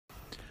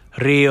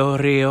Río,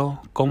 río,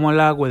 como el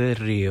agua del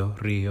río,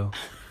 río.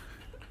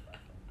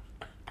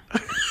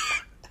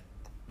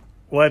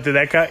 What, did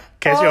that catch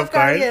you off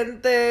guard?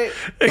 Caliente,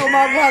 como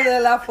agua de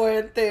la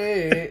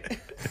fuente.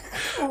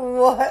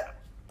 What?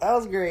 That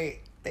was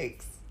great.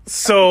 Thanks.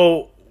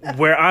 So,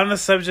 we're on the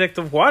subject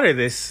of water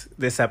this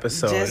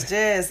episode.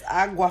 Just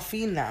agua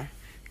fina.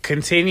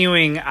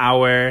 Continuing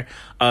our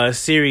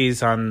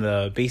series on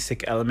the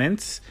basic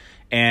elements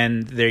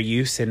and their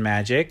use in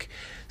magic.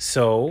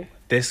 So,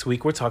 this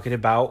week we're talking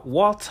about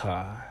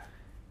water.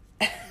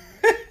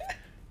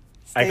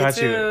 I got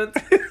tuned.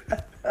 you.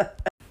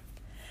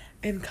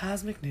 In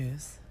cosmic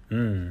news,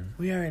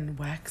 we are in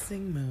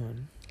waxing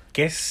moon.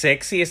 Qué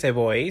sexy ese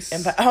voice.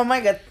 Oh my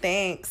god,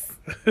 thanks.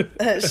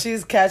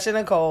 She's catching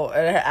a cold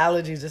and her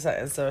allergies or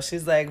something, so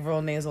she's like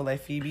real nasal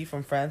like Phoebe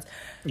from Friends.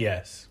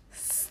 Yes.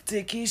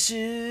 Sticky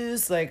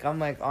shoes, like I'm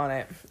like on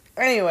it.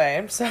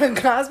 Anyway, so in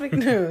cosmic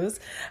news,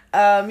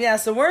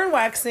 so we're in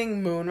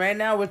waxing moon right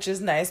now, which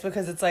is nice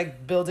because it's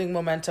like building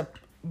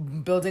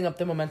up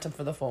the momentum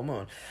for the full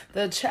moon.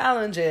 The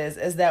challenge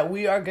is that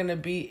we are going to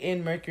be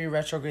in Mercury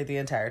retrograde the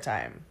entire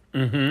time.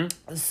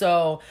 Mm-hmm.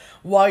 So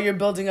while you're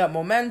building up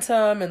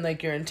momentum and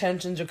like your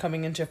intentions are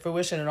coming into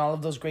fruition and all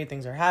of those great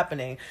things are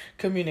happening,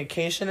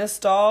 communication is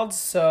stalled.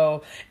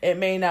 So it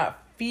may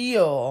not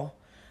feel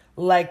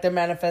like the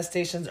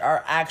manifestations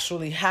are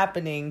actually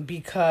happening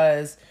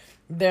because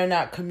they're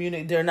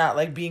not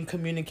like being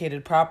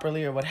communicated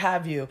properly or what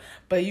have you.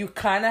 But you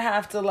kind of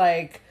have to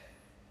like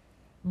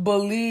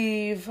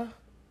believe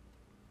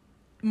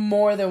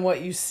more than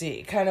what you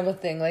see, kind of a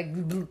thing,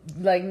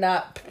 like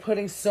not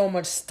putting so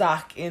much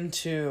stock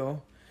into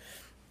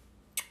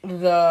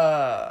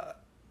the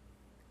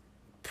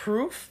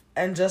proof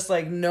and just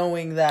like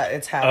knowing that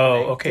it's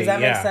happening. Oh, okay. Does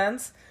that make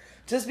sense?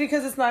 Just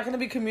because it's not going to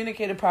be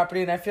communicated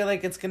properly, and I feel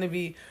like it's going to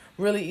be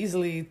really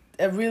easy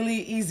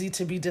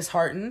to be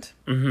disheartened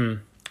and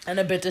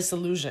a bit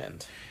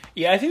disillusioned.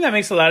 Yeah, I think that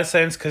makes a lot of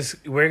sense because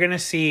we're going to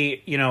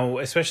see,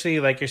 especially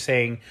like you're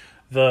saying,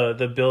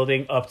 the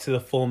building up to the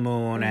full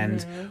moon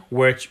and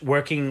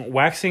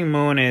waxing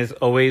moon is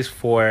always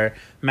for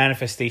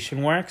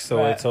manifestation work.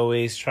 So It's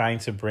always trying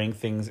to bring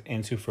things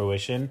into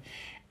fruition.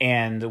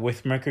 And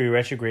with Mercury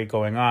retrograde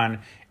going on,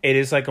 it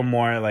is like a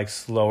more like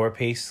slower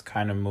pace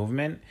kind of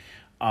movement.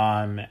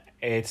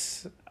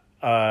 It's,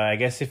 I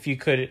guess if you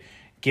could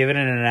give it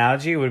an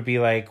analogy, it would be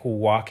like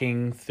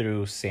walking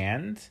through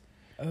sand.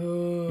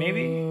 Oh.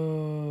 Maybe?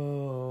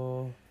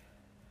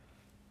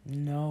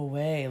 No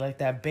way. Like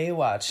that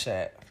Baywatch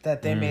shit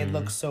that they made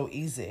look so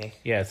easy.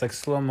 Yeah, it's like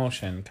slow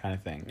motion kind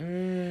of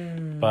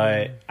thing.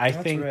 But I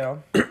think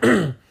real.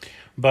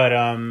 But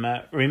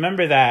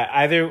remember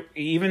that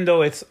even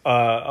though it's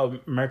a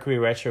Mercury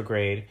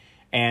retrograde,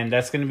 and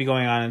that's going to be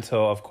going on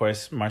until, of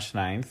course, March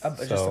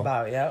 9th. Just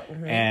about, yeah.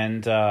 Mm-hmm.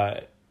 And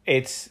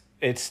it's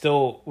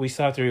still, we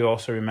still have to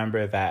also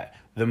remember that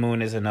the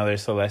moon is another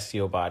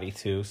celestial body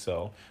too,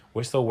 so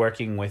we're still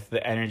working with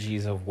the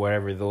energies of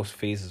wherever those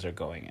phases are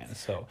going in.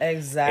 So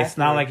exactly, it's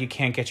not like you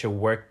can't get your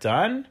work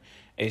done.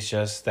 It's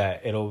just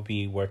that it'll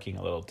be working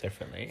a little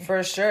differently.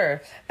 For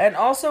sure. And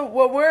also,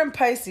 we're in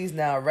Pisces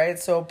now, right?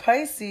 So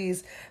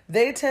Pisces,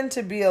 they tend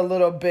to be a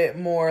little bit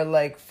more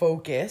like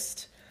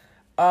focused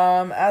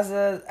as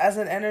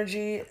an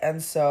energy.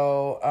 And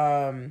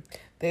so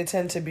they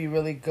tend to be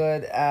really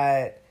good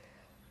at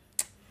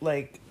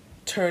like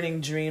turning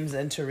dreams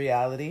into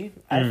reality.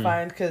 I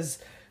find because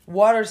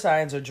water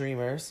signs are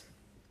dreamers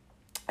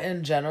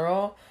in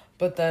general,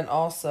 but then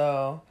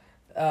also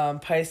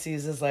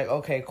Pisces is like,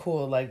 okay,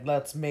 cool, like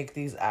let's make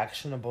these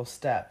actionable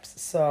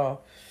steps. So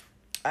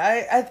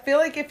I feel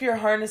like if you're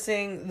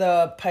harnessing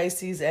the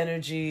Pisces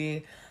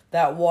energy,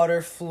 that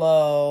water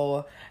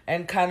flow,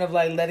 and kind of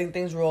like letting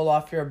things roll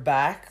off your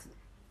back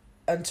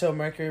until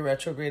Mercury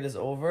retrograde is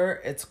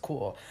over, it's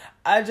cool.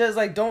 I just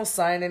like don't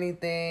sign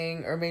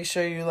anything or make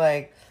sure you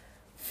like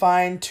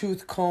fine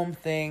tooth comb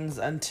things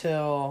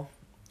until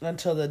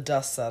the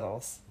dust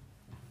settles.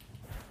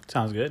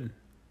 Sounds good.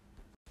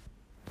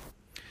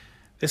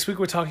 This week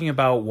we're talking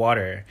about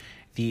water,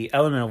 the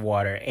element of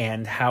water,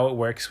 and how it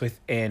works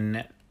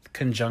within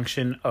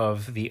conjunction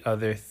of the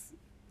other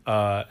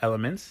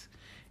elements,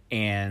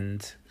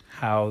 and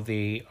how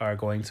they are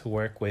going to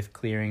work with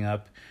clearing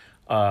up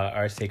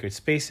our sacred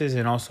spaces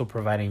and also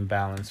providing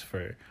balance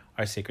for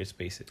our sacred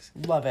spaces.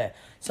 Love it.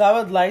 So I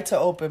would like to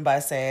open by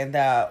saying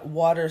that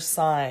water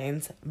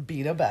signs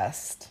be the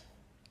best.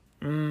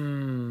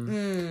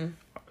 Really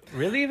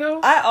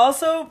though? I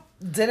also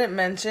didn't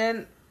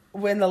mention,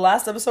 in the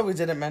last episode we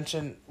didn't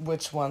mention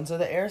which ones are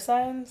the air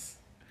signs.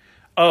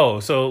 Oh,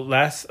 so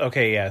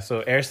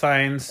so air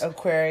signs: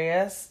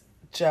 Aquarius,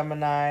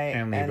 Gemini,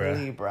 and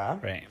Libra.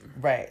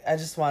 Right. I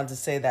just wanted to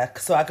say that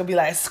so I could be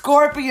like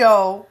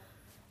Scorpio,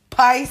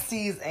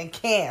 Pisces, and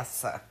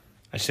Cancer.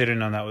 I should have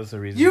known that was the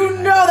reason.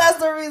 That's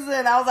the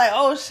reason. I was like,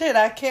 oh shit,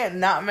 I can't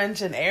not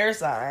mention air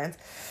signs.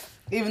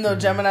 Even though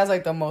Gemini's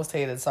like the most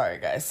hated. Sorry,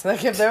 guys.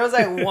 Like if there was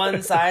like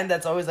one sign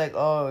that's always like,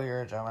 oh,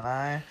 you're a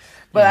Gemini.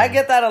 But I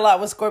get that a lot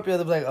with Scorpio.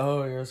 They'll be like,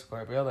 oh, you're a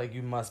Scorpio. Like,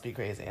 you must be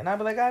crazy. And I'd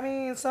be like, I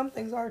mean, some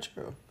things are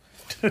true.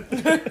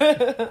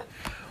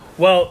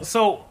 Well,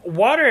 so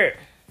water.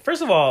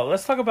 First of all,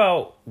 let's talk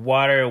about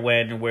water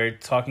when we're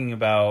talking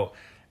about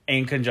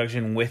in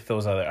conjunction with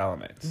those other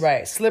elements.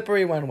 Right.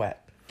 Slippery when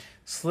wet.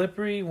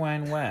 Slippery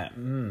when wet.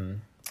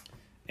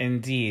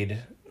 Indeed.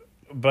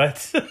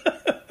 But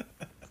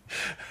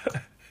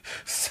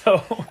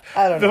so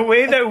I don't know. the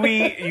way that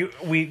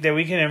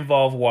we can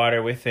involve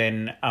water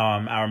within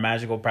our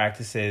magical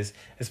practices,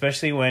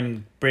 especially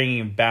when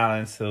bringing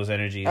balance to those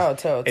energies,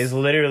 is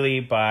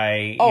literally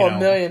by a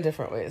million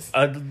different ways.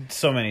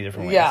 So many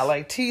different ways. Yeah,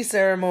 like tea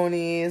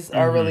ceremonies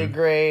are really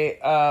great.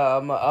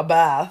 A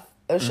bath,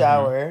 a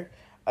shower,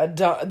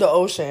 the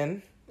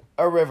ocean,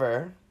 a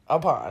river, a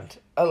pond,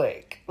 a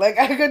lake. Like,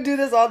 I could do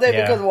this all day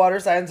because water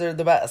signs are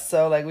the best.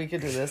 So, like, we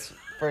could do this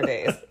for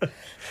days.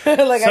 I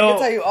can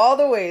tell you all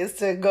the ways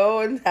to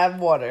go and have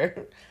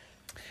water.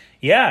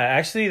 Yeah,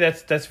 actually,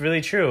 that's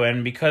really true.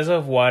 And because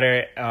of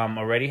water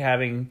already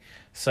having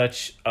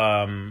such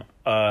a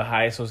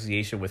high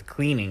association with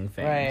cleaning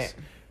things,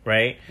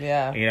 right?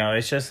 Yeah.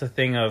 It's just a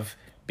thing of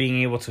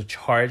being able to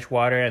charge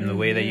water, and the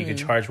way that you can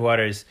charge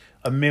water is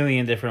a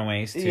million different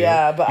ways too.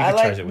 Yeah, but I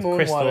like charge it with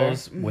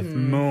crystals, with the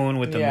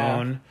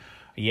moon.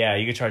 Yeah,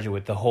 you could charge it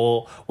with the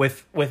whole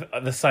with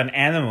the sun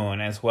and the moon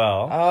as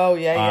well. Oh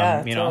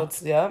yeah.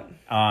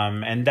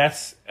 And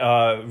that's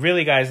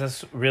really, guys.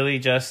 That's really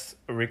just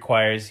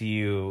requires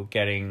you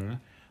getting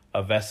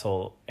a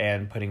vessel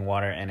and putting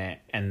water in it,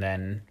 and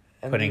then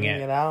leaving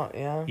it out.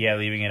 Yeah,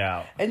 leaving it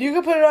out. And you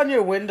can put it on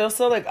your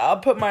windowsill. Like, I'll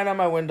put mine on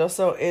my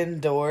windowsill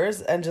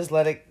indoors and just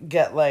let it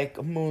get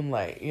like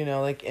moonlight.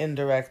 Like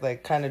indirect,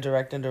 like kind of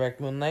direct, indirect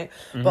moonlight.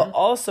 Mm-hmm. But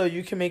also,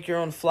 you can make your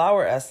own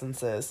flower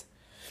essences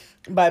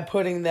by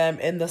putting them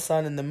in the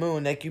sun and the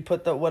moon. Like, you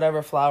put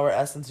whatever flower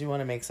essence you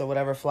want to make, so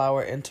whatever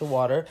flower, into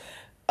water.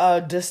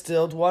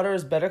 Distilled water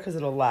is better because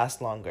it'll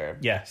last longer.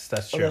 Yes,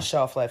 that's true. The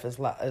shelf life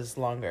is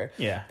longer.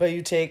 Yeah. But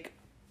you take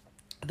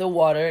the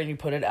water and you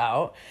put it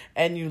out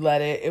and you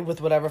let it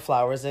with whatever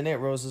flowers in it.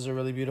 Roses are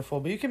really beautiful,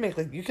 but you can make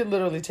you can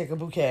literally take a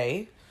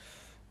bouquet,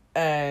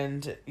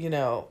 and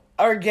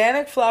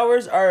organic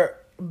flowers are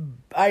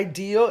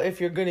ideal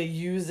if you're going to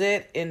use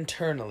it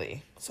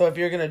internally. So if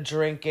you're going to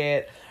drink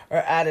it or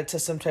add it to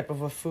some type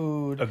of a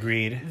food,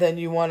 agreed, then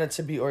you want it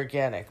to be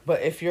organic.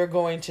 But if you're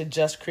going to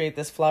just create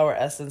this flower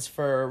essence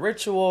for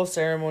ritual,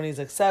 ceremonies,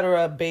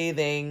 etc.,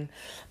 bathing,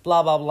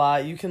 blah, blah, blah,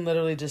 you can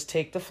literally just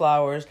take the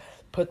flowers,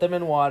 put them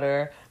in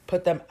water,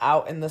 put them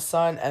out in the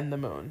sun and the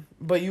moon.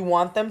 But you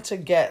want them to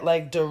get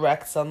like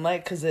direct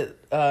sunlight because it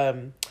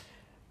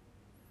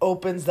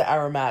opens the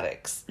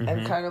aromatics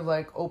and kind of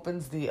like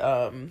opens the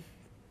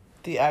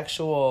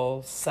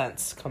actual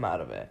scents come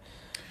out of it.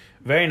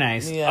 Very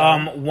nice.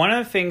 Yeah. One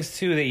of the things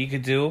too that you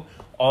could do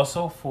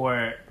also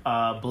for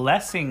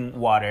blessing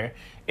water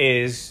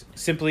is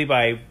simply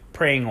by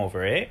praying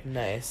over it.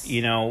 Nice.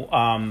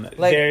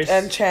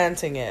 And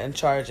chanting it and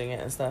charging it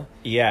and stuff.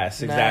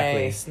 Yes,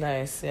 exactly.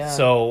 Nice, yeah.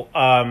 So,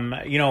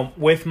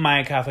 with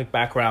my Catholic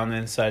background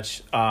and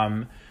such,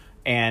 and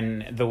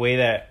the way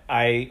that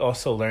I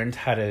also learned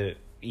how to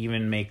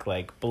even make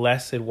like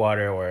blessed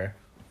water or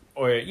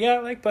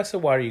like blessed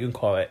water, you can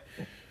call it.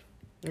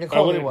 Like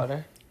holy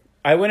water.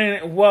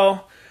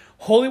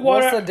 Holy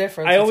water. What's the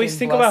difference? I always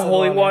think about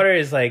holy water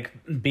as like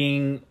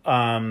being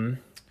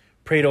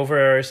prayed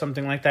over or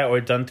something like that,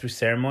 or done through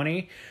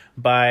ceremony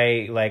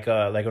by like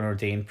an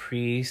ordained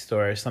priest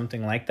or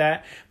something like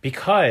that.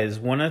 Because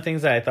one of the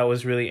things that I thought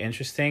was really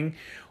interesting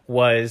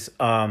was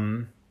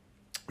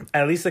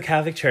at least the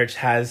Catholic Church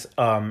has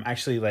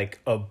actually like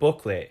a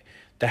booklet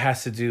that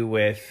has to do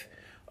with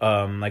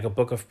like a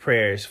book of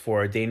prayers for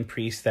ordained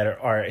priests that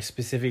are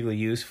specifically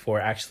used for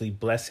actually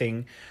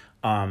blessing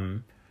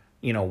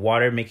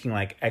water, making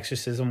like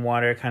exorcism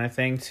water kind of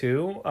thing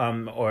too,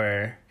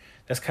 or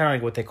that's kind of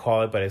like what they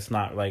call it, but it's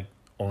not like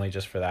only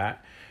just for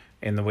that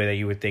in the way that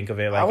you would think of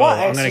it. Like,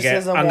 I'm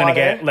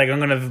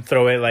gonna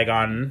throw it like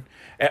on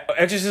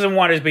exorcism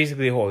water is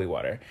basically holy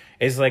water.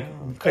 It's like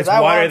it's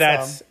water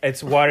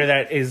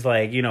that is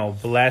like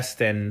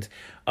blessed and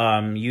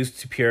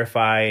used to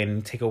purify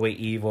and take away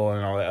evil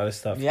and all that other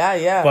stuff.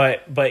 Yeah.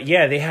 But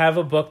yeah, they have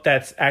a book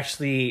that's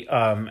actually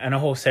and a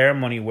whole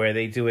ceremony where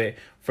they do it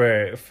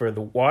for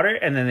the water,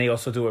 and then they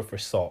also do it for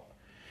salt.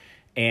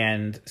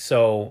 And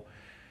so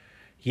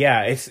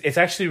yeah, it's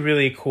actually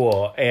really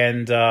cool.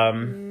 And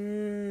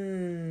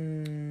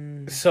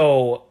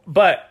so,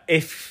 but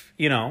if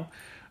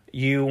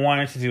you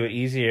wanted to do it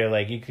easier,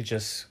 like you could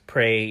just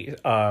pray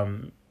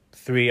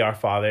 3 Our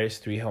Fathers,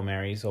 3 Hail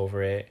Marys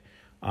over it.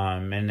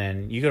 And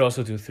then you could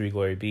also do 3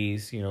 Glory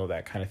Bees,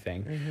 that kind of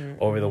thing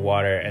over the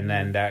water. And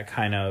then that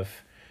kind of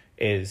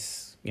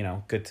is,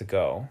 good to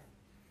go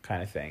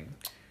kind of thing.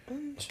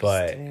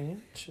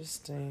 Interesting.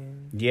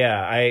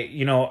 Yeah,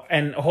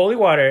 and holy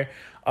water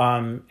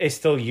is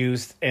still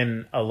used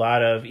in a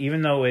lot of,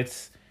 even though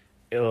it's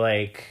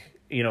like,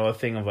 a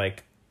thing of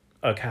like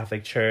a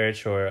Catholic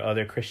Church or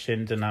other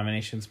Christian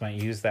denominations might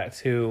use that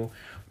too.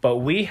 But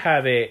we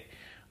have it,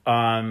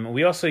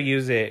 we also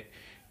use it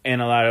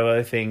in a lot of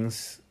other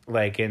things,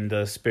 like in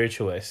the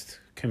spiritualist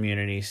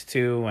communities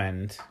too,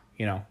 and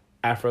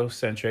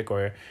Afrocentric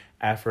or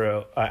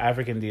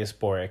African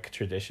diasporic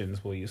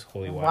traditions will use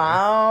holy water.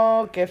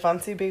 Wow, que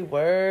fancy big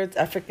words.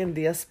 African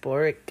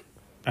diasporic.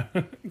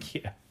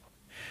 Yeah.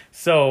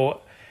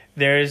 So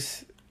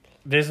there's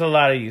a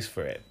lot of use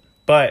for it.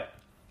 But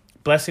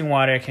blessing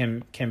water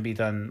can be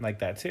done like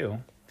that too.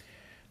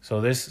 So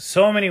there's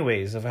so many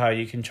ways of how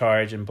you can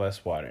charge and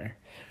bless water.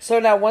 So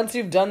now once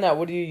you've done that,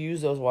 what do you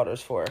use those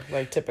waters for,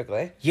 like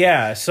typically?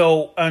 Yeah,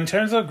 so in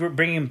terms of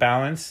bringing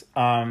balance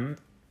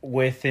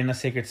within a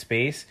sacred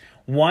space,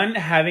 one,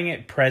 having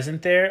it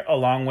present there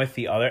along with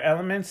the other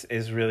elements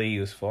is really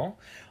useful.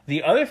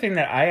 The other thing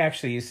that I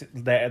actually use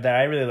that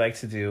I really like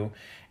to do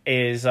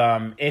is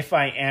if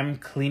I am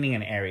cleaning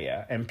an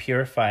area and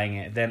purifying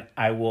it, then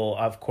I will,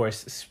 of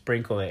course,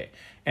 sprinkle it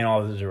in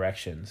all the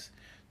directions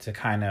to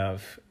kind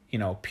of,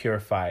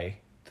 purify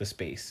the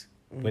space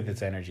with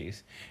its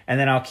energies. And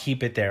then I'll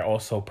keep it there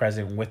also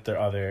present with the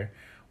other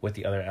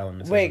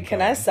elements. Wait,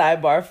 can I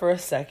sidebar for a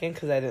second?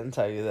 Because I didn't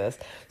tell you this.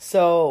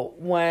 So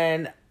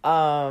when,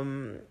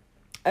 and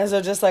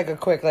so just like a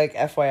quick like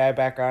FYI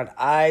background,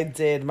 I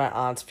did my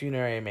aunt's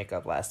funerary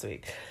makeup last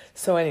week.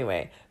 So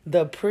anyway,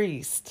 the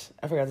priest,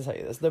 I forgot to tell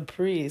you this, the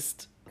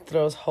priest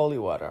throws holy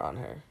water on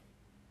her.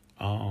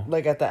 Oh.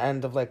 Like at the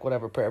end of like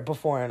whatever prayer,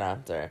 before and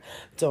after.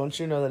 Don't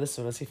you know that as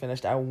soon as he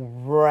finished, I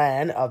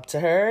ran up to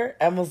her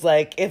and was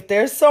like, if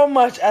there's so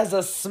much as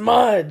a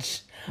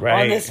smudge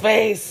on this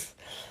face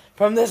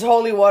from this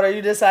holy water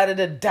you decided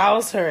to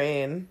douse her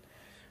in.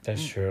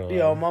 That's true.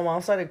 Yo, my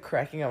mom started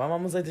cracking up. My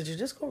mom was like, did you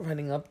just go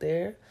running up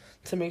there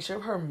to make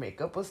sure her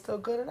makeup was still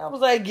good? And I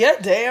was like, yeah,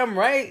 damn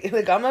right.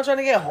 Like, I'm not trying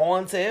to get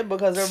haunted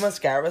because her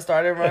mascara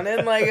started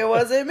running. Like, it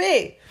wasn't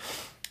me.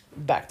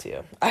 Back to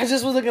you. I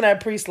just was looking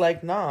at priest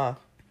like, nah.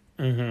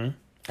 Mm-hmm.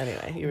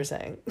 Anyway, you were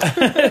saying.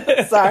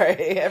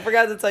 Sorry. I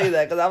forgot to tell you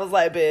that because I was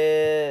like,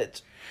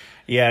 bitch.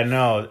 Yeah,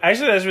 no.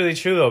 Actually, that's really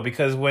true, though,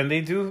 because when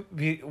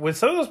when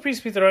some of those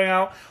priests be throwing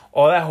out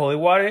all that holy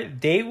water,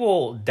 they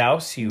will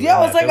douse you.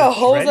 Yeah, it's like a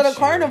hose at a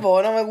carnival.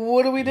 And I'm like,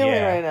 what are we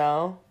doing right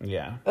now?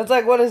 Yeah. It's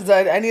like, what is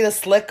that? I need a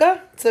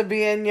slicker to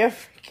be in your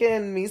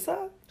freaking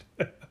misa?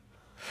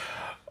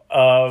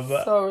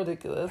 So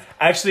ridiculous.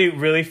 Actually,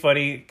 really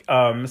funny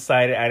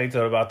side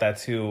anecdote about that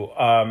too.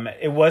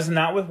 It was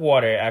not with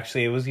water.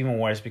 Actually, it was even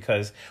worse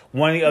because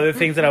one of the other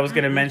things that I was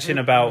going to mention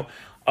about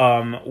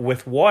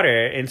with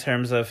water in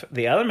terms of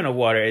the element of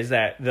water is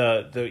that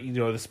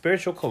the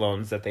spiritual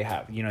colognes that they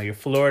have. Your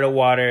Florida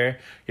water,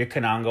 your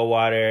Canango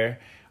water,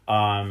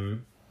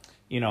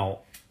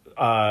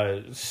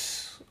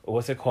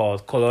 what's it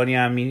called?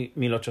 Colonia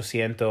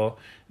 1800.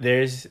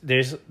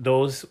 There's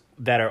those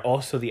that are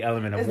also the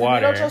element of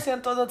water. Is the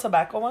 1800 the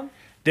tobacco one?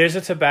 There's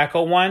a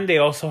tobacco one. They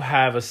also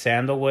have a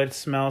sandalwood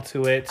smell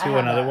to it too.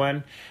 Another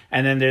one,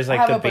 and then there's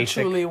like the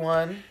basic patchouli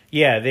one.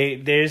 Yeah,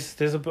 there's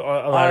a lot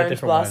Orange of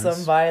different blossom,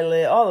 ones.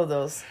 violet, all of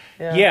those.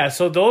 Yeah,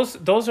 so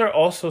those are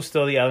also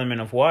still the element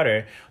of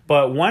water.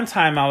 But one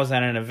time I was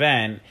at an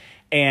event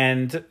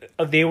and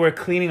they were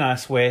cleaning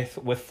us with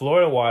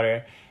Florida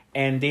water,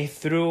 and they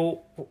threw,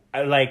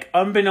 like,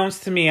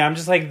 unbeknownst to me, I'm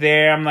just like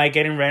there, I'm like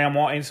getting ready, I'm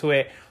all into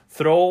it,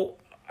 throw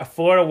a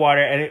Florida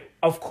water, and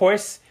of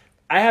course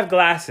I have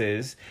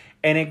glasses,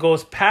 and it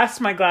goes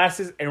past my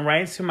glasses and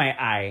right into my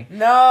eye.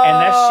 No. And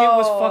that shit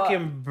was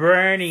fucking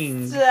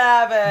burning.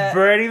 Stop it.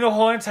 Burning the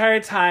whole entire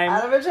time.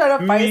 I've been trying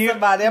to fight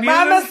somebody.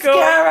 My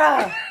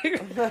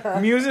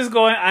mascara. Music's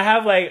going. I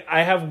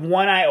have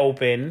one eye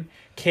open.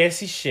 Can't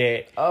see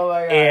shit. Oh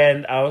my God.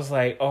 And I was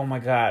like, oh my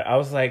God. I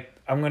was like,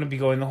 I'm going to be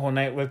going the whole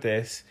night with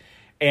this.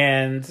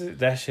 And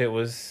that shit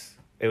was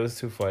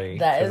too funny.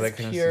 That is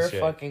pure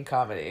fucking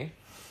comedy.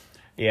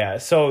 Yeah.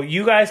 So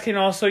you guys can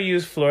also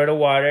use Florida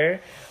water.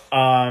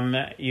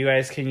 You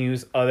guys can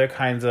use other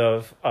kinds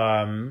of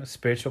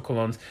spiritual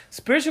colognes.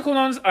 Spiritual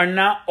colognes are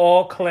not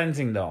all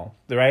cleansing though,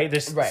 right?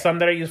 There's some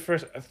that are used for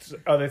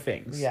other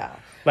things. Yeah.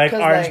 Like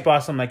orange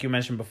blossom, like you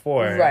mentioned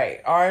before.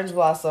 Right. Orange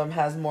blossom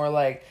has more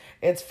like,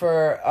 it's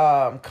for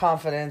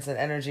confidence and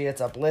energy.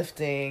 It's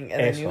uplifting.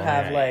 And then you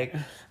have like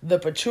the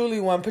patchouli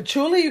one.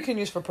 Patchouli you can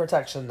use for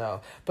protection though,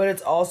 but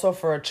it's also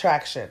for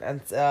attraction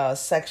and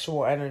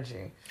sexual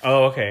energy.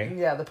 Oh, okay.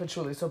 Yeah, the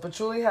patchouli. So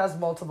patchouli has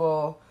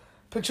multiple...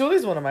 Patchouli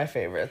is one of my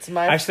favorites.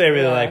 Actually, I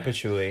really like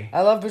patchouli.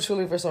 I love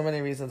patchouli for so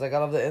many reasons. Like, I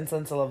love the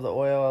incense. I love the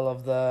oil. I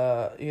love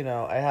the,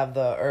 I have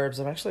the herbs.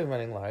 I'm actually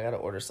running low. I got to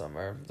order some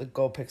or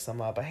go pick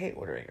some up. I hate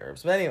ordering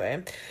herbs. But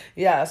anyway,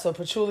 yeah, so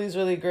patchouli is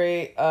really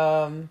great.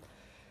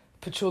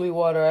 Patchouli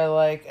water I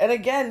like. And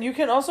again, you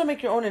can also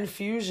make your own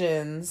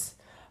infusions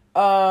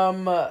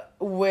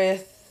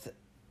with...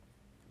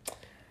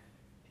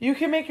 You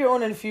can make your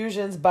own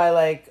infusions by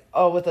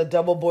with a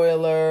double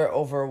boiler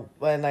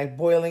and like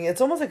boiling.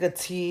 It's almost like a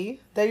tea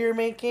that you're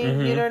making.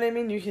 Mm-hmm. You know what I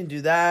mean? You can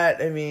do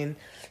that. I mean,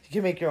 you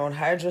can make your own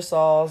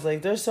hydrosols.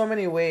 Like, there's so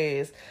many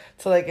ways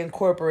to like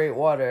incorporate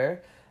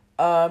water.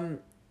 One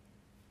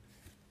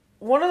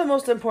of the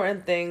most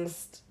important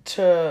things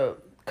to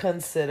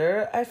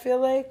consider, I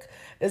feel like,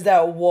 is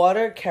that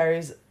water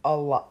carries a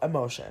lot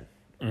emotion.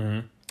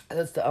 Mm-hmm.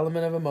 That's the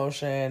element of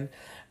emotion.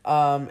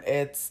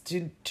 It's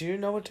do you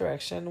know what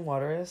direction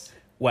water is?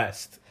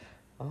 West.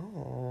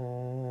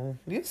 Oh,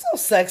 you're so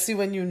sexy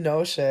when you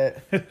know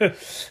shit.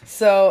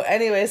 So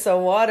anyway, so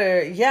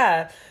water,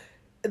 yeah.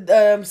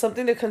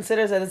 Something to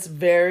consider is that it's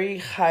very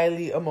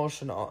highly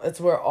emotional. It's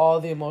where all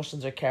the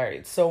emotions are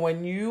carried. So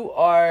when you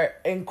are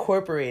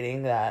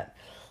incorporating that,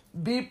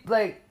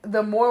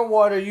 the more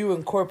water you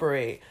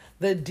incorporate,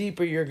 the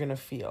deeper you're gonna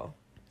feel.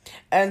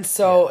 And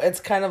so it's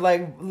kind of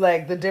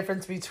like the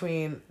difference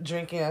between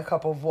drinking a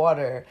cup of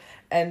water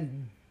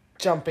and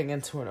jumping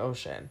into an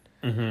ocean.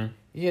 Mm-hmm.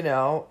 You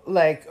know,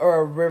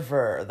 or a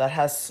river that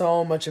has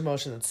so much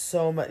emotion. It's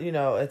so much,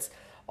 it's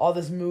all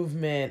this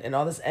movement and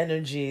all this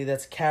energy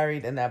that's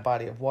carried in that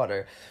body of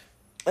water.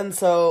 And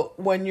so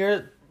when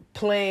you're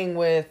playing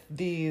with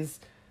these,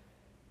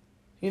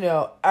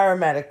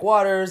 aromatic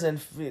waters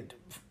and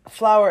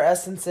flower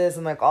essences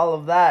and all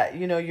of that,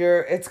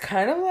 it's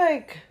kind of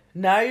like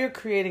now you're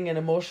creating an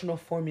emotional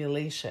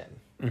formulation.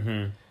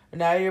 Mm-hmm.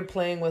 Now you're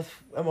playing with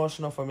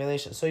emotional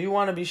formulation. So you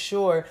want to be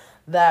sure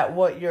that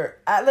what you're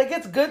at,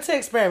 it's good to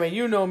experiment.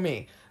 You know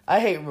me.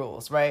 I hate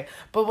rules, right?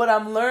 But what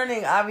I'm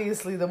learning,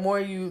 obviously, the more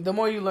you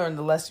learn,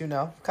 the less you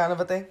know, kind of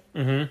a thing.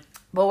 Mm-hmm.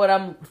 But what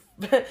I'm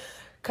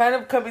kind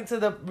of coming to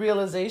the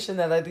realization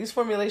that these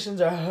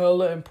formulations are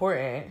hella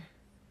important.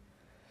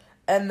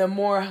 And the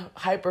more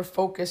hyper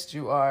focused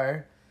you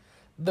are,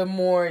 the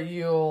more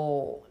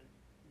you'll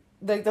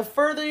the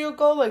further you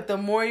go, the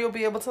more you'll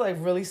be able to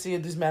really see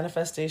these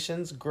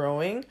manifestations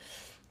growing.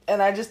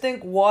 And I just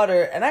think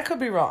water, and I could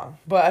be wrong,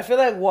 but I feel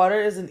like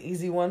water is an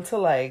easy one to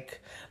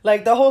like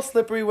the whole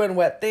slippery when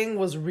wet thing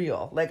was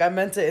real. I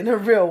meant it in a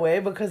real way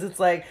because it's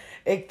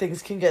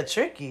things can get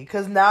tricky.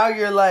 Because now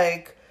you're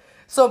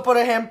so por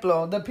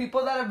ejemplo, the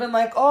people that have been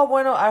oh,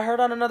 bueno, I heard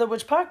on another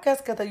witch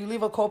podcast that you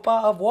leave a copa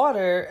of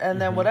water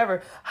and then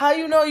whatever. How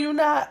you know you're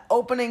not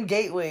opening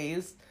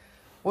gateways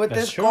with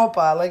this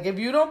copa? If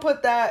you don't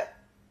put that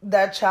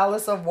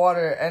chalice of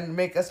water and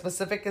make a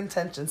specific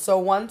intention. So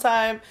one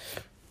time,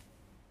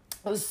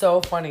 it was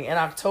so funny. In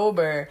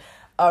October,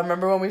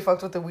 remember when we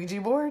fucked with the Ouija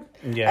board?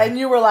 Yeah. And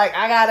you were like,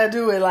 I gotta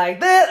do it like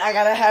this. I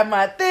gotta have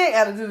my thing.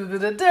 I gotta do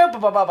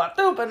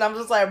and I'm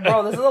just like,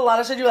 bro, this is a lot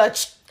of shit. You're like,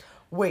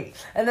 wait.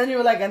 And then you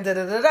were like, and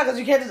because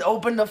you can't just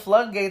open the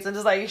floodgates and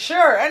just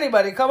sure,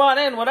 anybody, come on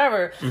in,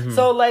 whatever. Mm-hmm.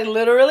 So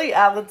literally,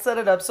 Alex set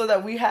it up so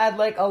that we had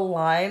a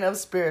line of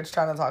spirits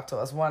trying to talk to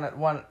us,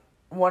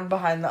 one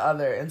behind the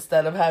other,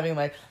 instead of having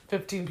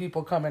 15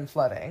 people come in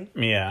flooding.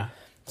 Yeah.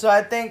 So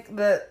I think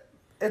that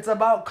it's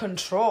about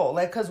control,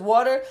 because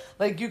water,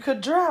 you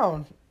could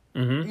drown.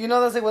 Mm-hmm.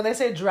 That's when they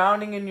say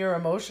drowning in your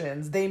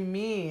emotions, they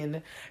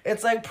mean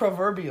it's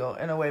proverbial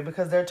in a way,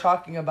 because they're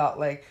talking about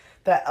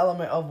that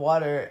element of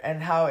water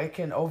and how it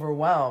can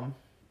overwhelm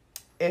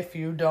if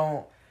you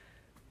don't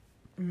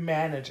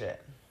manage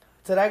it.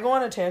 Did I go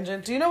on a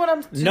tangent? Do you know what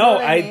I'm? No,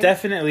 I mean? I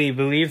definitely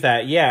believe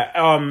that.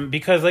 Yeah.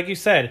 Because like you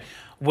said,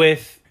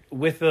 with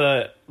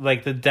the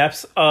the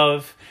depths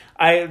of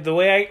the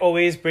way I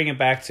always bring it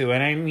back to,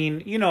 and I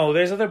mean,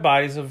 there's other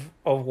bodies of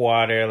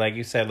water, like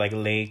you said,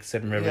 lakes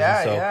and rivers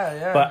and so.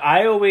 Yeah. But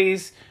I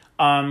always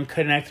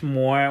connect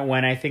more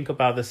when I think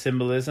about the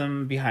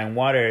symbolism behind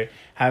water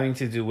having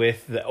to do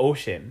with the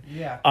ocean.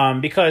 Yeah.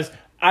 Because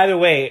either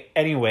way,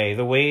 anyway,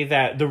 the way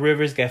that the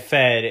rivers get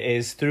fed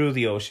is through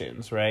the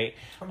oceans, right?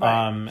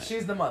 Right.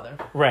 She's the mother.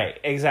 Right,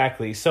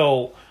 exactly.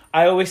 So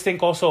I always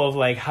think also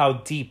of how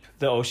deep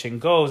the ocean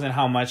goes and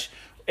how much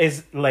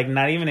is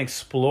not even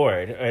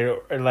explored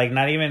or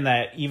not even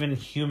that even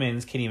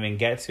humans can even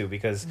get to,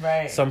 because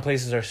some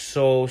places are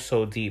so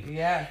deep.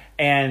 Yeah.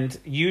 And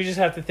you just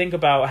have to think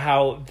about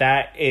how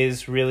that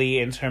is really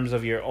in terms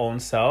of your own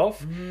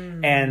self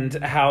and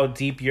how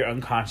deep your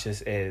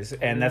unconscious is.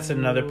 And that's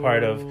another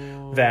part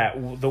of that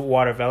the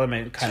water of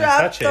element kind of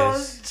touches.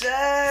 Those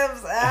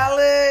gems,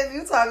 Alan.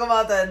 You talk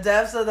about the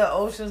depths of the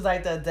oceans,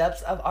 the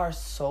depths of our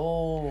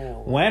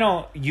soul.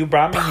 Bueno, you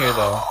brought me here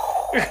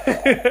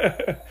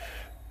though.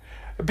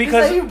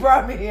 Because you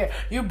brought me here.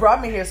 You brought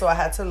me here, so I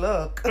had to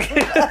look.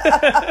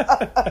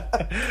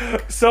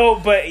 So,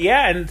 but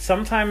yeah, and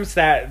sometimes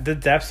that the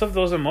depths of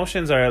those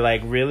emotions are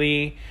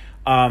really,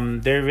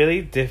 they're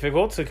really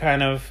difficult to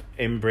kind of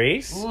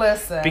embrace.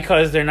 Listen,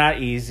 because they're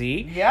not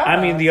easy. Yeah, I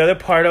mean, the other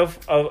part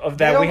of that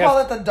they don't call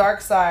it the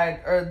dark side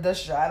or the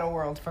shadow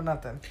world for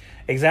nothing.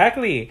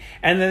 Exactly.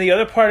 And then the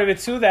other part of it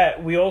too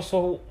that we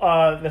also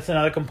that's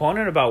another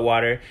component about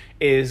water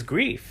is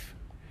grief.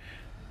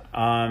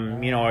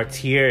 Our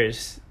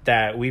tears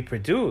that we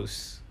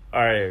produce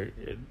are,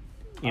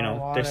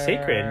 they're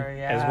sacred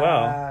as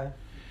well.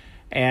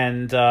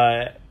 And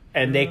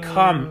they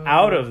come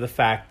out of the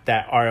fact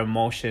that our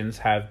emotions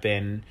have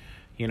been,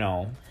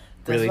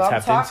 really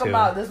tapped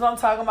into. This is what I'm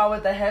talking about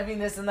with the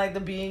heaviness and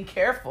the being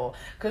careful.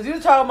 Because you were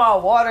talking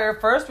about water.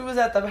 First we was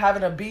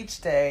having a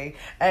beach day,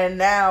 and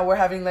now we're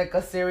having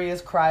a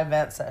serious cry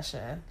vent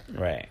session.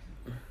 Right.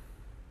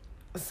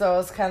 So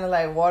it's kind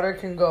of water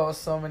can go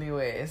so many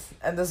ways.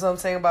 And this is what I'm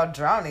saying about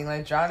drowning.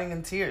 Drowning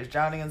in tears,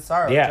 drowning in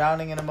sorrow,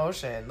 drowning in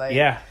emotion.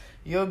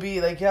 you'll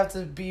be like, you have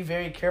to be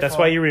very careful. That's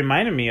why you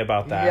reminded me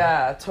about that.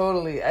 Yeah,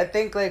 totally. I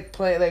think like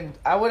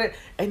I wouldn't,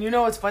 and you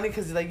know it's funny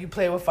because like you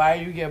play with fire,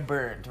 you get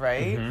burned,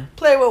 right?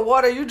 Play with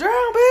water, you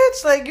drown,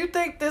 bitch. Like, you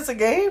think this a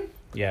game?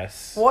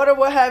 Yes. Water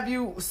will have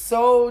you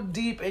so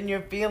deep in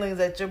your feelings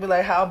that you'll be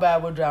like, how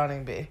bad would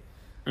drowning be?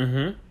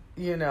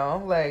 You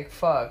know, like,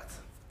 fucked.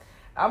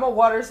 I'm a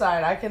water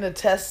sign. I can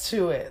attest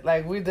to it.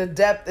 Like, the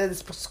depth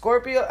is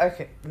Scorpio.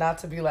 Okay, not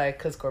to be like,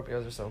 because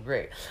Scorpios are so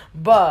great.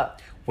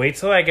 But wait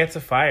till I get to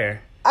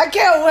fire. I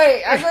can't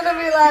wait. I'm going to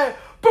be like,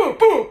 boom,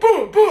 boom,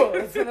 boom, boom.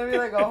 It's going to be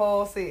like a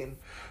whole scene.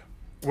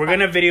 We're going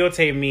to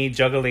videotape me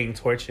juggling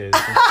torches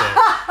and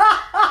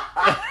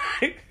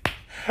shit.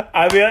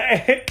 I'll be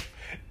like...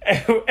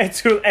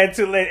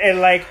 and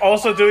like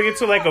also doing it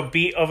to like a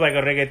beat of like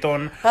a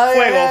reggaeton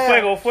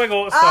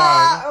fuego song.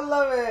 I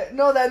love it.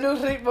 No, that new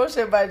ritmo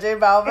shit by J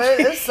Balvin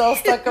is so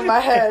stuck in my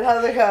head.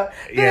 How's it go?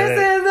 This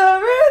is the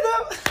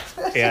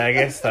rhythm. Yeah, I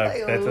get stuck.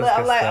 I'm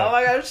like, oh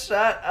my god,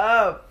 shut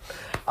up.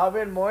 I'm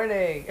in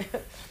mourning.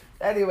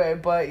 Anyway,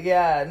 but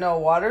yeah, no,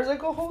 water's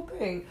like a whole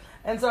thing.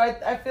 And so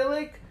I feel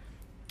like,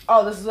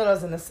 oh, this is what I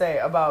was gonna say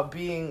about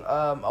being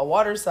a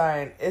water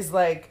sign is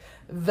like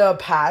the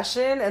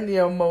passion and the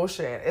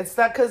emotion. It's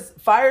not, because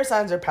fire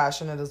signs are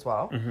passionate as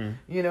well.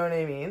 You know what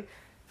I mean?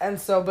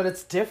 And so, but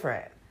it's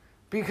different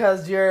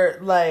because you're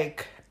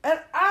like,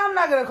 and I'm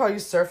not going to call you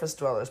surface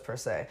dwellers per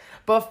se,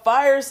 but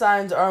fire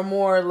signs are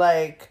more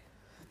like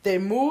they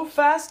move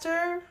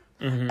faster.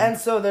 And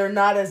so they're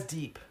not as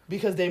deep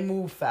because they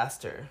move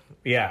faster.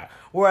 Yeah.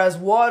 Whereas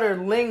water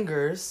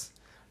lingers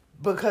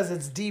because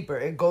it's deeper.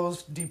 It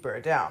goes deeper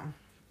down.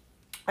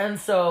 And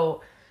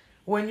so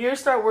when you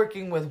start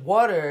working with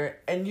water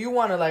and you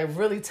want to like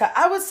really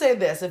I would say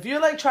this, if you're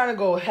like trying to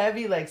go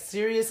heavy, like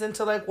serious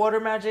into like water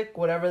magic,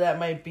 whatever that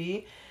might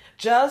be,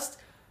 just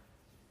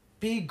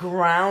be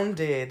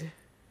grounded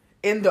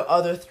in the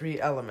other three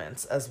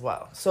elements as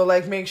well. So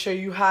like make sure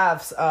you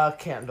have a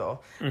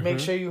candle. Make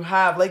sure you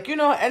have like, you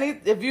know,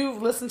 if you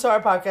listen to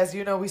our podcast,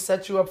 you know, we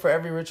set you up for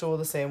every ritual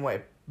the same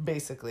way,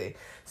 basically.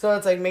 So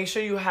it's like, make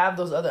sure you have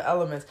those other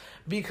elements,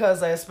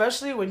 because like,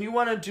 especially when you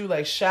want to do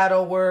like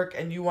shadow work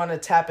and you want to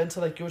tap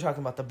into, like you were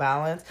talking about, the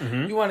balance,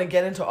 you want to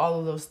get into all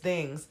of those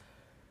things,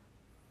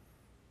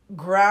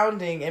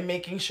 grounding and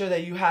making sure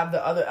that you have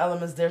the other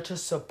elements there to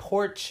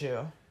support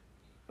you.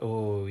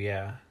 Oh,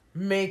 yeah.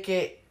 Make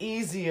it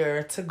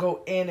easier to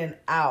go in and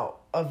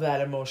out of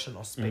that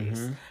emotional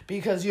space,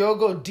 because you'll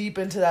go deep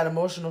into that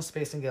emotional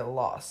space and get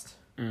lost.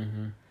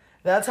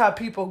 That's how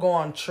people go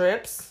on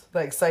trips,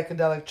 like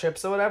psychedelic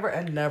trips or whatever,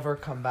 and never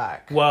come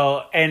back.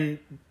 Well, and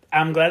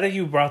I'm glad that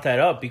you brought that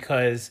up,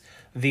 because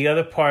the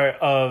other part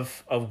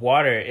of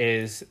water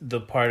is the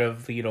part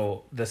of, you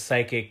know, the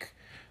psychic,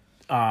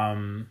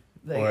 like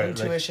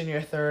intuition, like,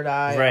 your third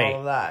eye, right, all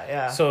of that,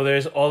 yeah. So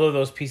there's all of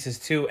those pieces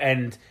too,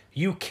 and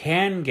you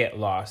can get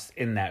lost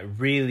in that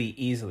really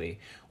easily,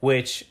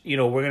 which, you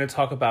know, we're going to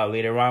talk about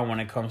later on when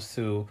it comes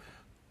to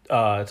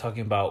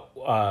talking about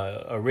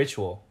a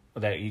ritual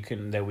that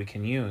we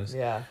can use,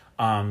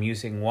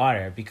 using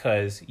water,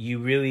 because you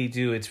really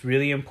do. It's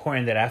really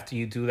important that after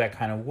you do that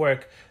kind of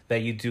work,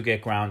 that you do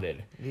get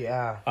grounded.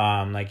 Yeah.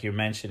 Like you're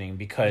mentioning,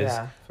 because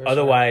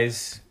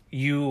otherwise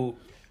there's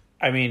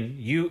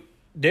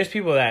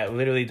people that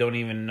literally don't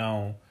even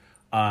know,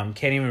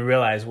 can't even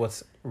realize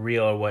what's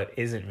real or what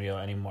isn't real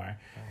anymore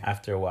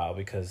after a while,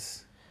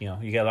 because, you know,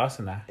 you get lost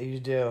in that. You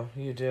do.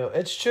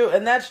 It's true.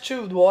 And that's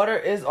true. Water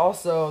is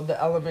also the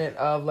element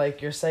of,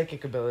 like, your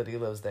psychic ability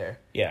lives there.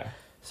 Yeah.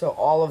 So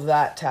all of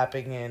that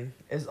tapping in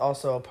is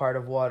also a part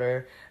of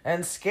water.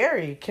 And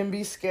can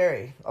be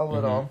scary a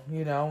little,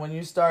 you know, when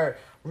you start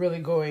really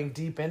going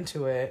deep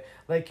into it.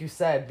 Like you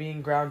said,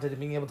 being grounded and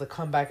being able to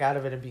come back out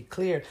of it and be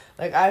clear.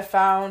 Like, I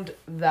found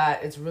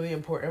that it's really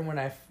important when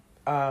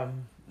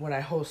I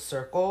host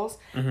circles,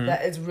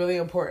 that it's really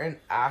important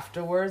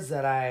afterwards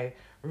that I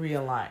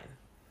realign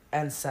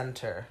and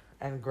center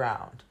and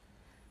ground,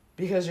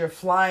 because you're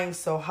flying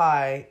so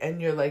high and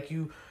you're like,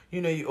 you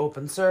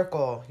open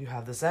circle, you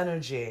have this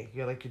energy,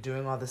 you're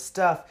doing all this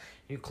stuff,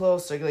 you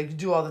close circle, like you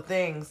do all the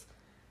things,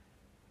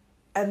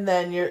 and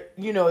then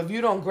if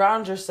you don't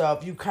ground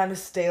yourself, you kind of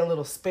stay a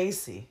little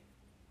spacey,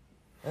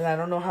 and I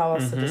don't know how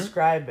else to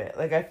describe it.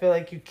 Like, I feel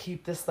like you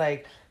keep this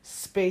like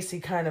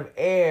spacey kind of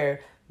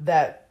air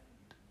that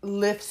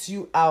lifts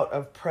you out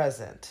of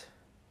present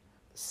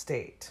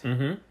state.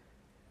 You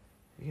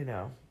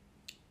know.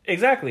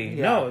 Exactly.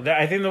 Yeah. No,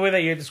 I think the way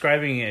that you're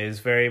describing it is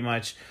very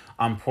much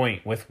on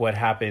point with what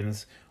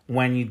happens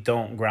when you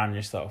don't ground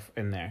yourself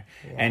in there.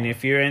 Yeah. And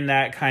if you're in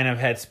that kind of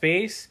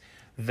headspace,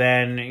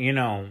 then, you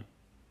know,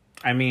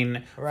 I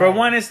mean, for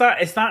one, it's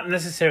not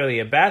necessarily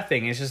a bad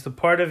thing. It's just the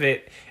part of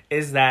it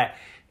is that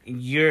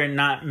you're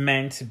not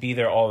meant to be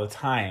there all the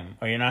time,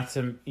 or you're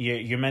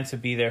meant to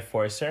be there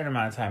for a certain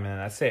amount of time, and then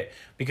that's it.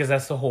 Because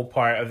that's the whole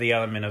part of the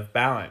element of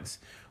balance.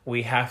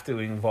 We have to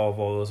involve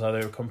all those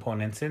other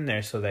components in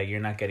there so that you're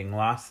not getting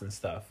lost and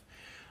stuff.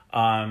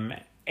 And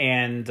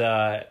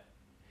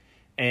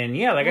And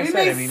yeah, like I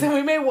said,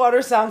 we made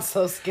water sound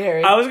so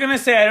scary. I was gonna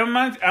say I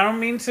don't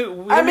mean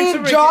to.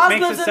 Jaws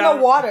lives in the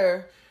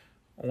water.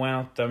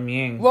 Bueno,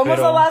 también. When was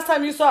the last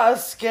time you saw a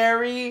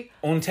scary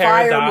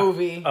fire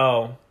movie?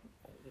 Oh,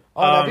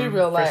 that'd be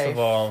real life. First of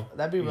all,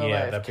 that'd be real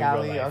life.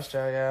 Cali,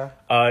 Australia.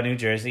 New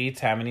Jersey,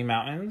 Tammany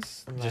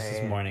Mountains, just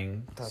this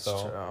morning. That's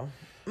true.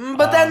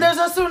 But then there's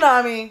a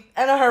tsunami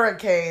and a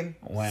hurricane.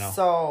 Bueno,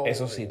 so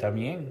eso sí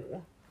también.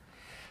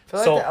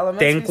 So,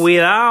 ten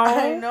cuidado.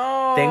 I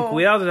know. Ten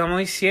cuidado, te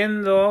estamos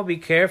diciendo. Be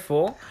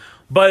careful.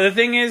 But the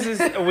thing is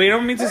we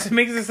don't mean to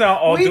make this sound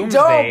all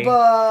doomsday. We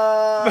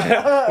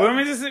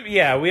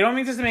don't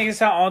mean to make it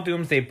sound all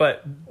doomsday,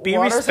 but be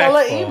water's respectful.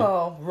 Hella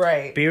emo.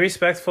 Right. Be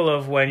respectful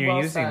of when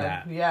you're using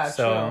that. Yeah,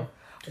 true.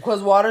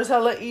 Because water's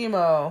hella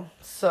emo.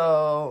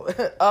 So,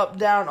 up,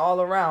 down,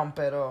 all around,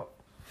 pero.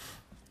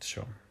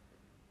 Sure.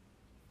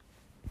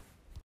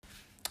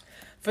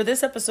 For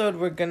this episode,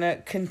 we're going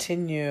to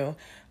continue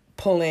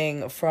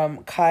pulling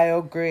from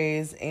Kyle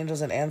Gray's Angels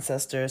and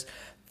Ancestors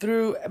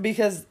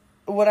because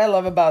what I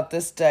love about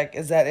this deck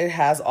is that it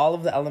has all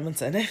of the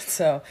elements in it.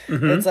 So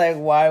it's like,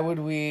 why would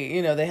we,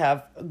 they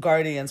have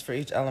guardians for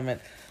each element.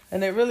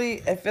 And I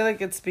feel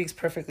like it speaks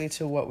perfectly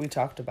to what we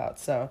talked about.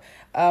 So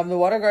the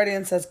Water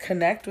Guardian says,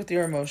 connect with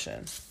your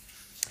emotions.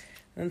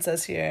 And it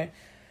says here,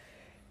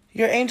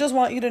 your angels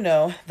want you to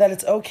know that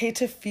it's okay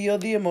to feel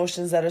the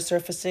emotions that are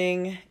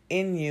surfacing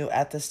in you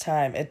at this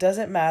time. It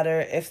doesn't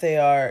matter if they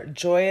are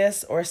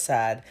joyous or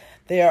sad.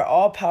 They are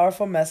all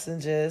powerful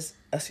messengers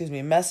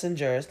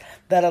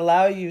that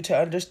allow you to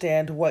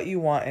understand what you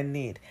want and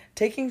need.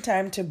 Taking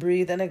time to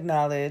breathe and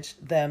acknowledge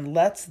them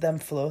lets them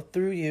flow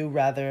through you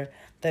rather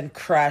than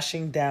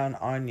crashing down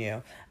on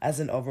you as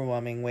an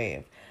overwhelming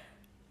wave.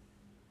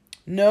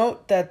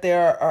 Note that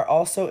there are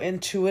also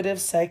intuitive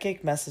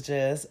psychic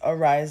messages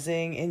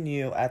arising in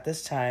you at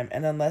this time,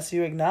 and unless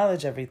you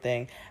acknowledge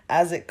everything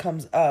as it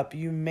comes up,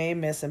 you may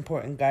miss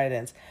important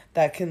guidance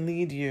that can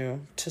lead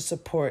you to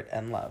support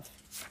and love.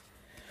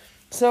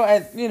 So,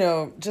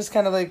 just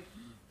kind of like,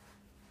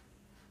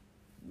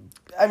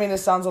 it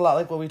sounds a lot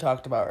like what we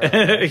talked about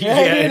earlier.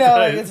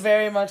 It's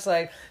very much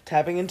like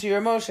tapping into your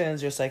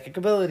emotions, your psychic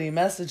ability,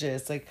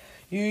 messages. Like,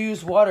 you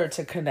use water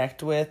to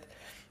connect with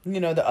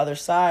the other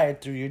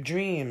side through your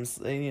dreams.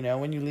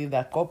 When you leave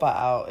that copa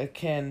out, it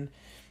can,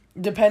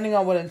 depending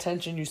on what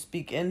intention you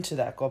speak into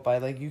that copa,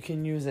 like you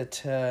can use it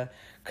to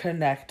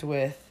connect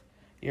with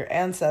your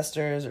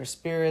ancestors or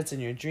spirits in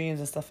your dreams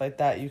and stuff like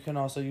that. You can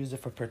also use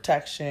it for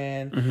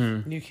protection.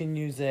 Mm-hmm. You can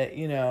use it,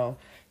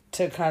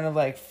 to kind of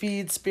like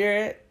feed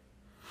spirit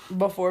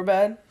before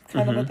bed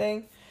kind of a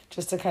thing,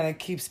 just to kind of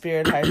keep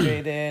spirit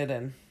hydrated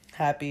and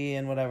happy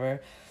and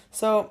whatever.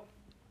 So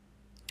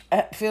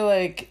I feel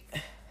like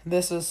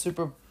this is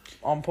super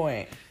on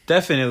point.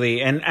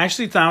 Definitely. And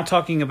actually now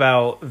talking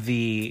about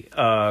the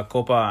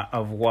copa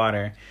of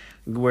water,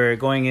 we're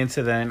going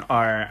into then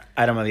our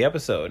item of the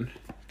episode.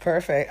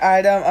 Perfect.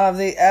 Item of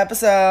the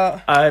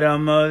episode.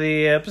 Item of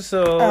the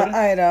episode.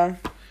 Item.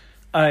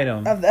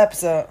 Of the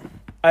episode.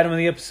 Item of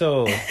the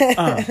episode.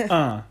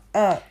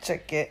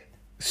 Check it.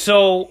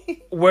 So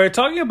we're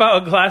talking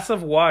about a glass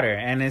of water,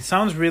 and it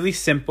sounds really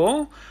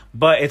simple,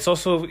 but it's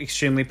also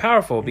extremely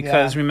powerful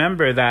because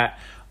remember that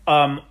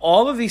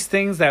all of these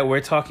things that we're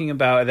talking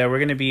about, that we're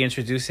going to be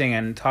introducing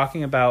and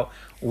talking about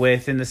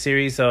within the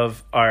series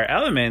of our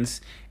elements,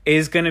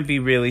 is going to be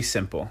really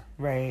simple.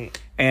 Right.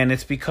 And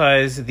it's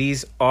because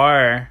this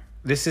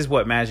is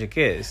what magic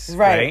is.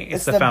 Right.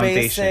 It's the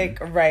foundation.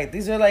 Right.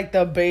 These are like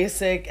the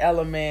basic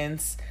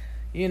elements,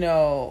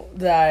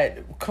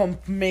 that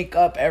make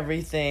up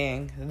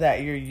everything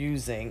that you're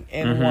using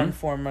in one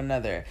form or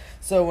another.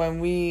 So when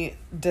we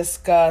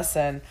discuss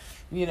and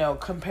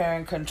compare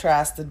and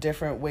contrast the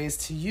different ways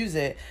to use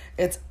it,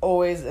 it's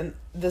always in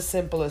the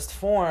simplest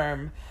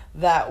form.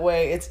 That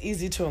way it's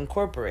easy to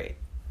incorporate.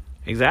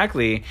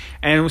 Exactly.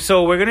 And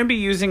so we're going to be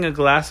using a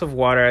glass of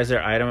water as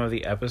our item of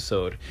the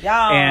episode.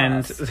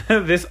 Yes.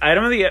 And this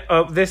item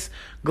of this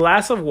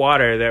glass of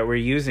water that we're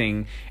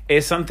using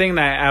is something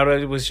that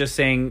Aura was just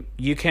saying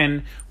you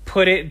can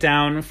put it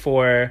down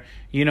for,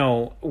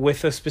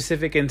 with a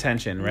specific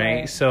intention,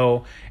 right?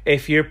 So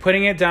if you're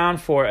putting it down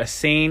for a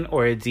saint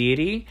or a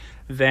deity,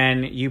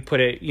 then you put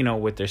it,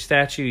 with their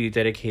statue, you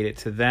dedicate it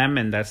to them,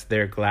 and that's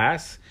their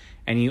glass.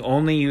 And you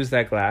only use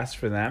that glass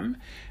for them.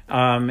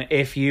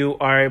 If you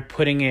are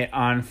putting it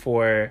on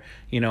for,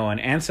 an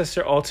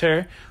ancestor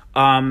altar,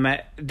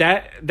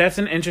 that's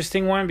an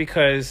interesting one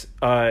because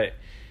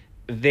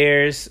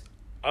there's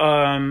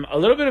a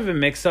little bit of a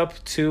mix up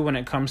too when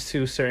it comes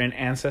to certain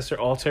ancestor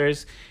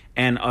altars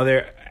and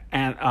other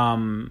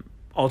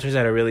altars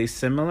that are really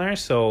similar.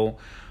 So,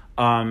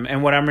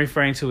 and what I'm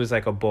referring to is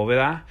like a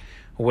bóveda,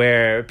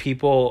 where a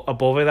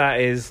bóveda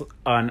is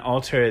an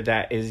altar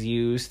that is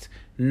used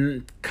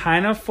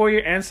kind of for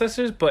your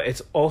ancestors, but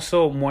it's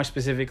also more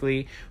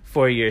specifically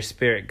for your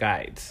spirit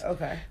guides.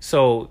 Okay.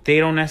 So they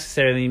don't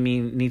necessarily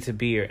need to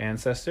be your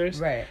ancestors.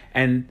 Right.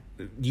 And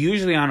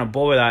usually on a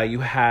bóveda you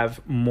have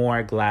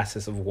more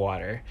glasses of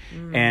water,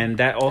 and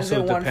that also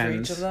Is it one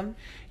depends. for each of them?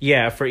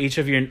 Yeah, for each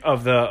of your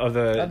of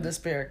the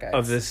spirit guides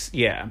of this.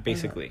 Yeah,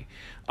 basically.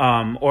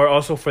 Or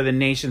also for the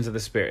nations of the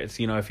spirits.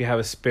 You know, if you have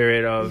a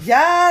spirit of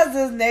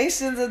the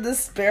nations of the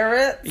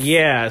spirits.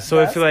 Yeah, so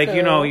That's if like cool.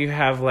 you know you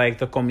have like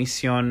the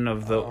comisión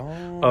of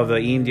the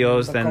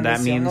indios, The then that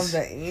Comisión means of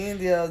the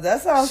Indios.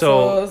 That sounds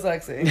so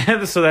sexy.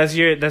 so that's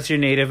your those are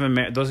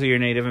your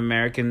Native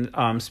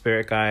American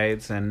spirit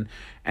guides and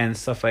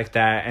stuff like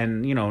that,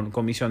 and you know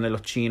Comisión de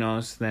los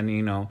Chinos, then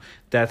you know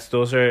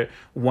those are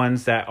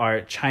ones that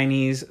are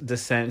Chinese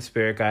descent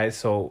spirit guides,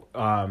 so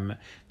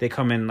they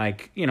come in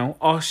like you know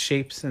all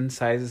shapes and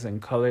sizes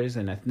and colors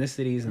and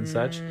ethnicities and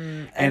such,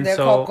 And they're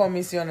called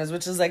comisiones,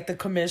 which is like the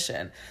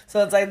commission.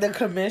 So it's like the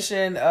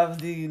commission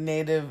of the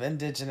native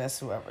indigenous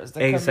whoever's.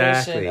 The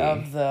Exactly. commission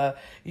of the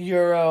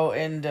Euro,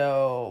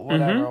 Indo,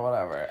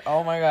 whatever.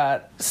 Oh my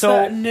God.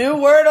 So- new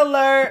word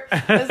alert.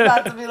 It's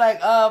about to be like,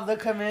 of the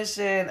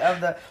commission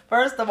of the...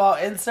 First of all,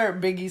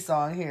 insert Biggie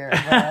song here.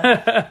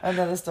 But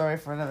another story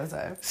for another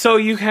time. So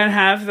you can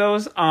have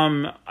those.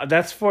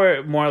 That's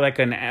for more like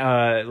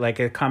like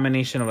a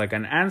combination of like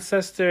an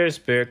ancestor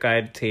spirit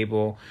guide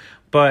table,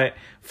 but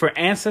for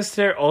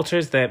ancestor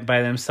altars that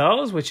by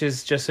themselves, which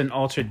is just an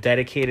altar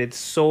dedicated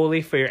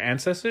solely for your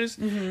ancestors,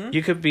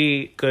 you could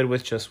be good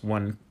with just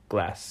one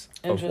glass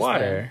of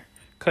water.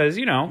 Because,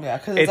 you know... Yeah,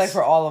 because it's like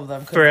for all of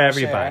them. For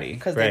everybody.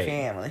 Because right. they're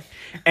family.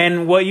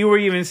 And what you were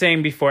even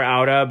saying before,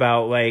 Auda,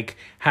 about like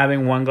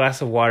having one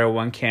glass of water,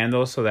 one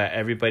candle, so that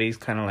everybody's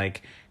kind of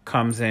like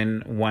comes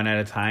in one at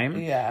a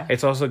time. Yeah.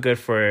 It's also good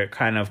for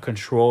kind of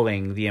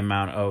controlling the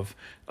amount of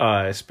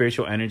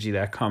spiritual energy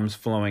that comes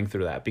flowing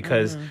through that.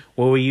 Because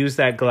what we use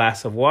that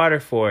glass of water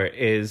for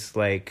is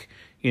like...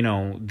 you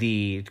know,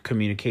 the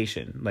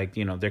communication, like,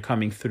 you know, they're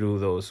coming through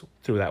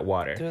that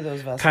water. Through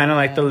those vessels. Kind of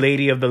like the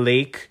Lady of the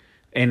Lake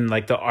in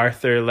like the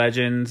Arthur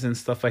legends and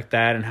stuff like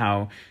that, and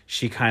how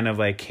she kind of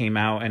like came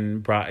out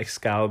and brought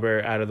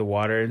Excalibur out of the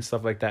water and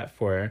stuff like that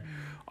for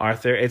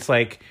Arthur. It's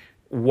like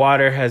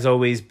water has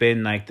always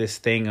been like this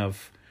thing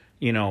of,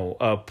 you know,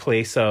 a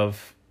place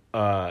of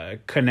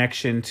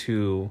connection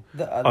to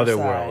the other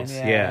side. worlds.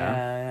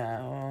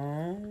 Yeah.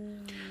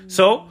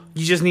 So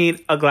you just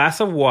need a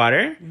glass of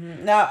water.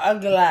 Now, a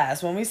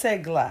glass. When we say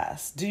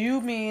glass, do you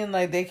mean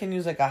like they can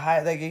use like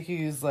like you can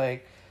use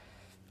like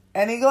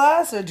any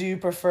glass, or do you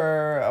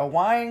prefer a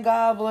wine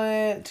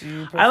goblet? Do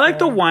you prefer... I like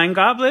the wine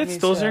goblets. Me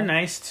Those too. are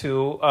nice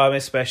too,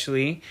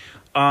 especially.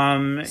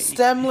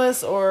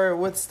 Stemless or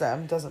with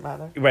stem, doesn't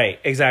matter. Right,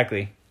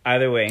 exactly.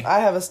 Either way.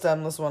 I have a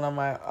stemless one on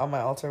my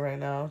altar right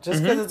now,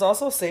 just because it's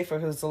also safer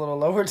because it's a little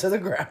lower to the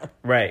ground.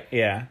 Right,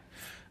 yeah.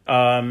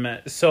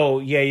 So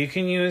yeah, you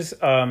can use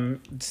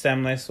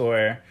stemless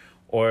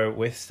or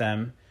with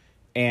stem,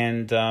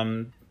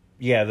 and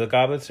yeah, the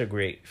goblets are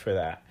great for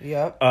that.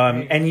 Yep.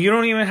 And you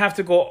don't even have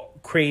to go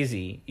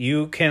crazy.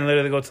 You can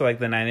literally go to like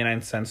the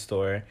 99-cent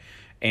store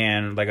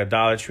and like a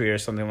Dollar Tree or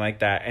something like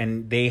that,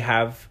 and they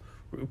have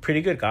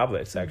pretty good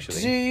goblets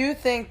actually. Do you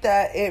think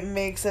that it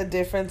makes a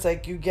difference?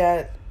 Like you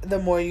get, the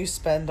more you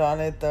spend on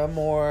it, the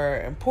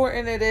more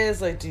important it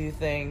is? Like, do you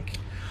think?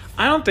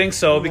 I don't think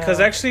so, No.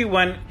 because actually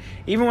when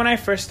I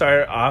first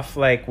started off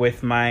like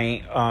with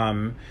my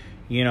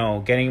you know,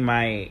 getting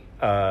my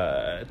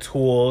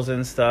tools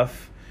and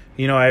stuff,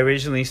 you know, I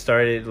originally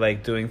started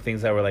like doing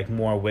things that were like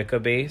more Wicca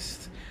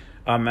based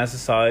as a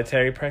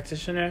solitary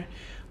practitioner.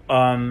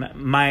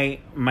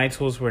 My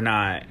tools were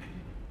not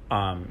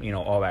you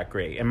know, all that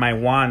great. And my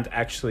wand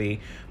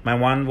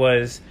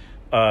was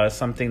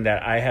something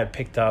that I had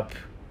picked up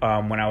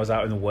when I was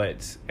out in the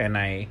woods, and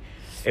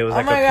it was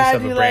like a piece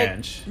of a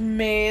branch. Like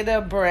made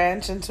a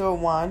branch into a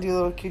wand, you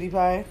little cutie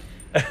pie.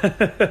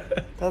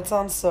 That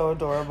sounds so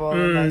adorable.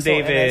 And like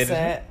David. So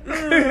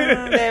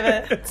innocent.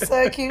 David.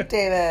 So cute,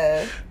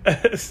 David.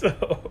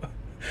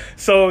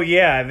 So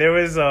yeah, there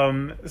was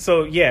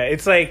so yeah,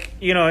 it's like,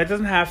 you know, it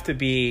doesn't have to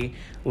be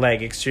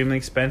like extremely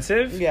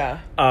expensive. Yeah.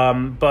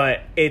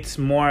 But it's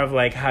more of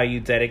like how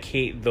you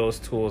dedicate those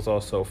tools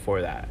also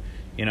for that,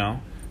 you know?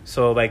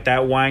 So like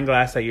that wine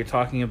glass that you're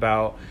talking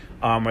about,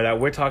 or that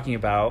we're talking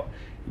about,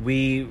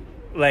 we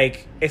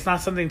like, it's not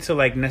something to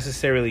like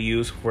necessarily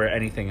use for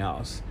anything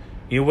else.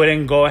 You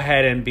wouldn't go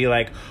ahead and be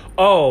like,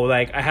 oh,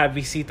 like I have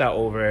visita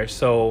over,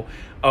 so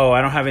I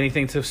don't have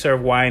anything to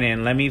serve wine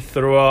in. Let me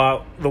throw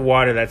out the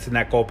water that's in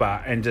that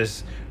copa and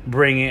just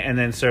bring it and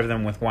then serve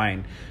them with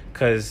wine,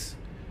 because,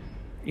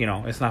 you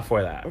know, it's not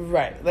for that.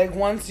 Right. Like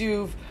once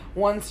you've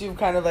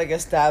kind of like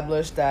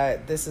established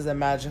that this is a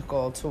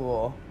magical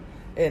tool,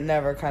 it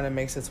never kind of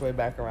makes its way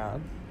back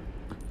around.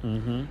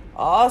 Mm-hmm.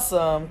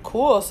 Awesome.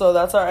 Cool. So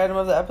that's our item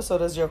of the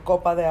episode, is your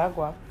copa de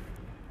agua.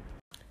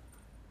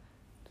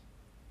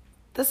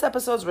 This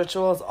episode's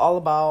ritual is all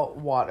about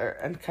water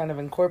and kind of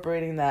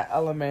incorporating that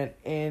element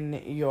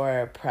in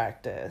your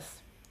practice.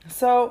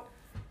 So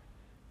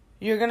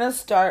you're going to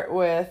start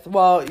with,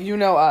 well, you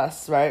know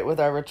us, right, with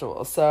our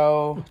ritual.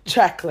 So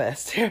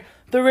checklist. Here,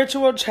 the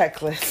ritual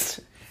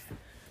checklist.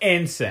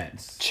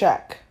 Incense.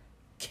 Check.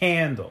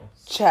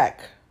 Candles.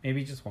 Check.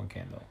 Maybe just one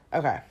candle.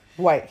 Okay.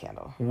 White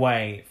candle.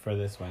 White for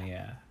this one,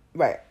 yeah.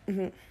 Right.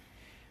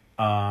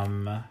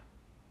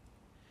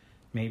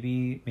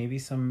 Maybe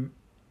some.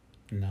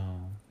 No,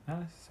 not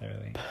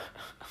necessarily.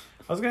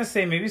 I was gonna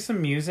say maybe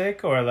some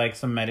music or like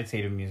some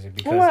meditative music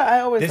because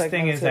I always this like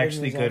thing is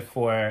actually music. good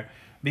for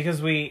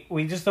because we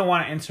just don't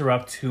want to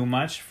interrupt too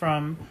much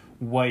from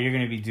what you're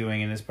gonna be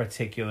doing in this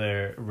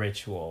particular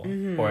ritual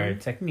or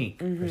technique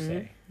per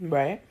se.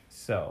 Right.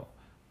 So,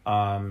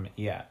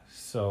 yeah.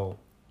 So,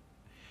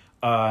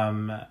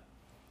 the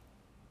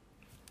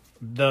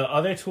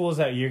other tools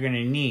that you're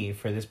gonna need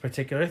for this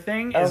particular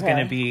thing is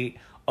gonna be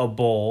a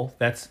bowl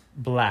that's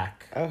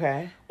black.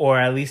 Okay. Or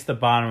at least the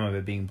bottom of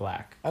it being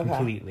black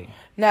completely.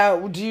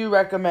 Now, do you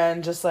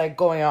recommend just like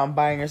going out and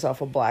buying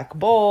yourself a black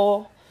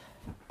bowl?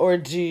 Or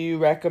do you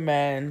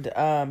recommend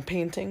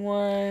painting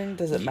one?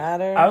 Does it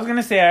matter? I was going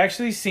to say, I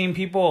actually seen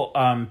people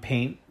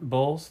paint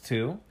bowls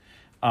too.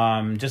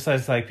 Just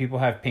as like people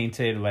have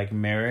painted like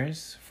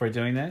mirrors for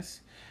doing this.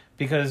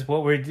 Because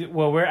what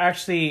we're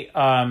actually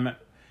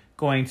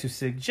going to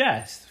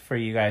suggest for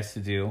you guys to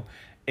do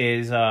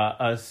is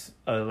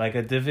like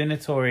a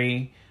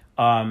divinatory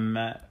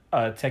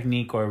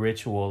technique or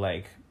ritual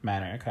like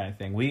manner kind of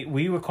thing.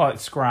 We would call it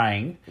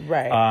scrying.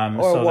 Right.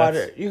 Or so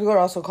water. You could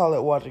also call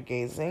it water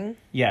gazing.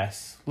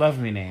 Yes.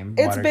 Lovely name.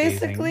 It's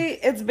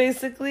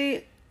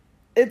basically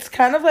it's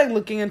kind of like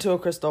looking into a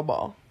crystal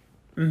ball.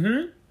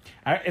 Mm-hmm.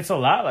 It's a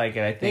lot like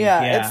it, I think.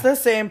 Yeah, it's the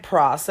same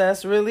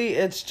process really.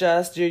 It's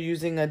just you're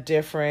using a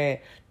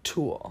different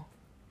tool.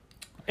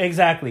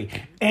 Exactly.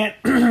 And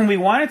we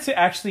wanted to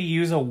actually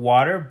use a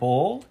water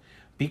bowl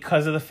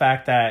because of the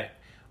fact that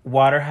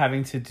water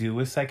having to do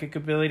with psychic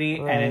ability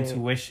and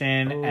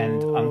intuition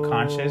and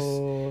unconscious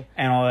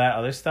and all that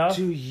other stuff.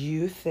 Do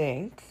you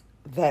think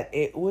that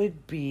it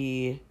would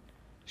be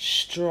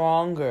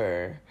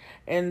stronger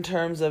in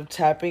terms of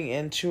tapping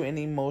into an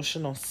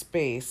emotional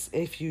space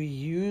if you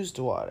used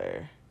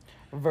water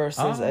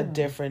versus a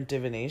different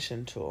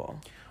divination tool?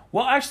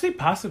 Well, actually,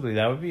 possibly.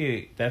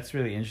 That's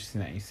really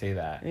interesting that you say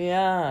that.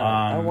 Yeah.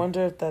 I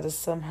wonder if that is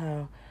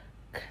somehow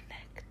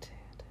connected.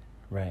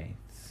 Right.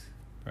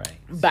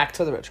 Back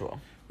to the ritual.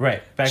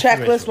 Right.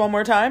 Checklist one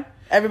more time.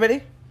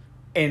 Everybody.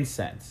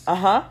 Incense.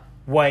 Uh-huh.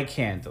 White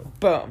candle.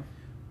 Boom.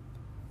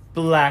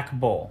 Black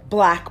bowl.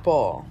 Black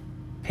bowl.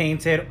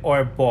 Painted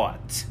or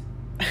bought.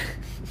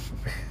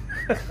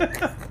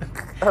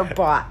 Or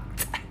bought.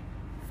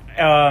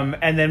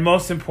 And then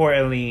most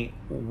importantly,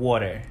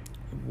 water.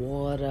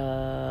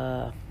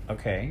 Water.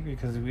 Okay,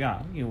 because we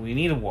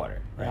need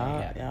water,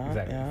 right? Yeah,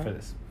 exactly for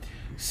this.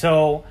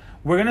 So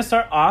we're gonna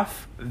start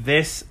off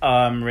this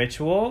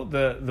ritual.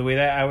 The way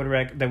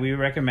that we would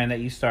recommend that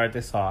you start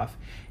this off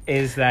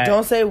is that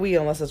don't say we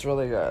unless it's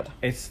really good.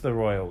 It's the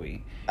royal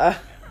we.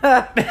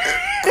 But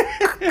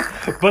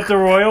the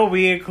royal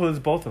we includes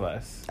both of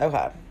us.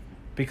 Okay.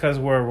 Because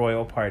we're a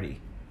royal party.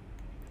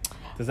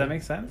 Does that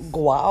make sense?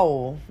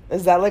 Wow.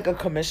 Is that like a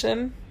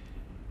commission?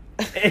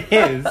 It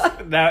is.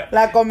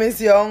 La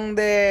comisión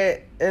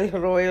de el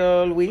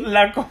royal we.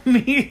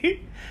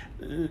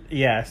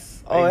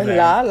 Yes. Oh,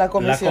 exactly. la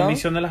comisión. La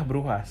comisión de las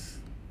brujas.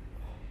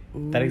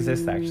 That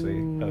exists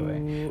actually, by the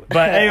way.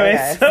 But anyway,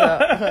 okay, so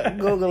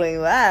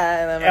Googling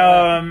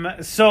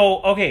that.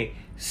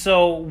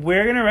 So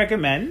we're gonna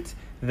recommend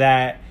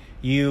that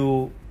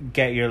you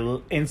get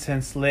your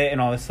incense lit and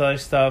all this other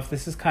stuff.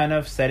 This is kind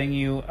of setting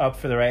you up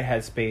for the right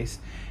headspace.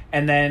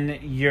 And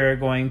then you're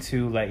going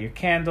to light your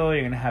candle.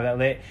 You're going to have that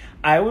lit.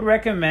 I would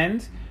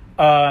recommend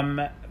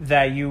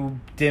that you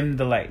dim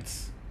the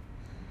lights.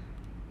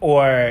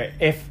 Or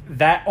if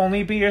that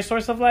only be your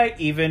source of light,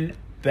 even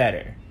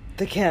better.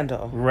 The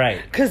candle.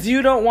 Right. Because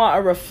you don't want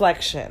a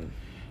reflection.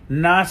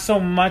 Not so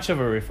much of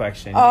a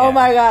reflection. Oh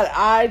my God.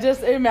 I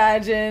just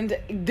imagined.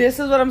 This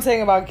is what I'm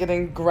saying about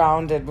getting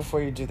grounded before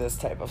you do this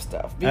type of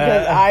stuff.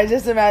 Because I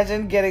just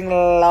imagined getting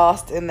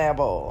lost in that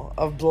bowl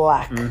of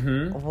black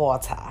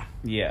water.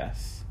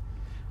 Yes.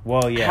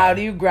 Well, yeah. How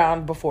do you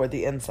ground before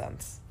the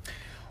incense?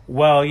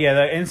 Well, yeah,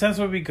 the incense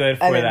would be good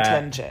for that.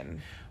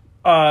 Intention.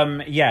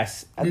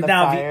 Yes. And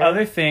now fire. the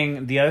other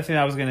thing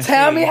I was gonna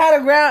tell me how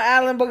to ground,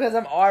 Alan, because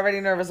I'm already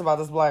nervous about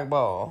this black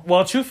bowl.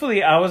 Well,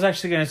 truthfully, I was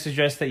actually gonna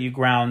suggest that you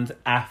ground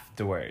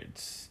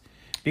afterwards,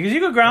 because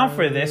you could ground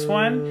for this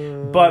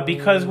one, but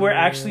because we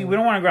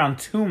don't want to ground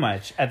too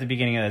much at the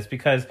beginning of this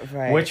because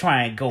we're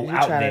trying to go out there.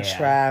 You're trying to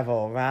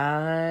travel,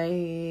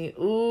 right?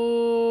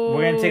 Ooh.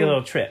 We're gonna take a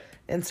little trip.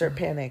 Insert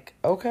panic.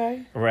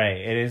 Okay. Right.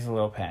 It is a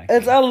little panic.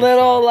 It's a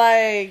little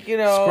like,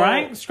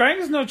 Scrying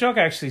is no joke,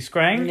 actually.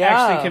 Scrying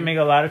actually can make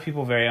a lot of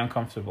people very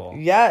uncomfortable.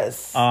 Yes.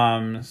 So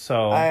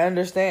I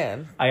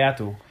understand.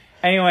 Ayatu.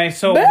 Anyway,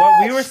 so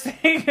what we were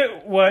saying,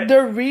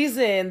 the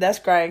reason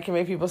that scrying can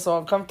make people so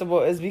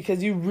uncomfortable is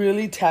because you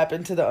really tap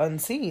into the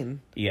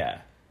unseen. Yeah.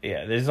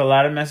 There's a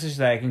lot of message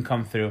that can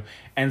come through,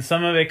 and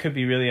some of it could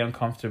be really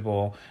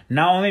uncomfortable,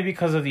 not only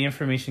because of the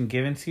information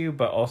given to you,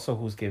 but also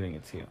who's giving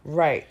it to you.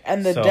 Right,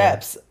 and the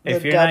depths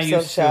of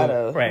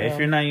shadow. Right, if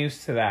you're not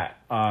used to that,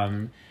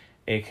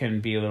 it can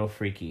be a little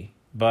freaky.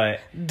 But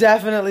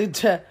definitely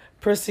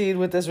proceed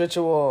with this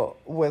ritual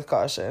with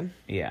caution.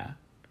 yeah.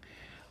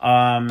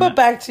 But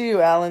back to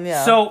you, Alan.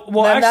 Yeah. So,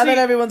 well, now that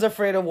everyone's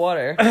afraid of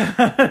water,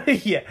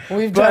 yeah,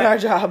 we've done our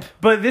job.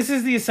 But this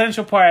is the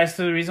essential part as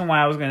to the reason why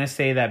I was going to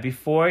say that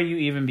before you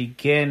even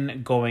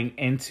begin going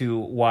into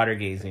water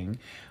gazing,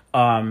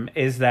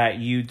 is that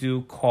you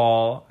do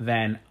call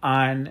then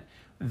on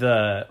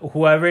the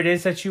whoever it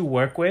is that you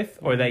work with,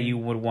 or that you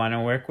would want to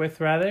work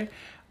with, rather.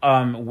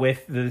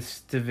 With this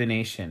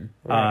divination.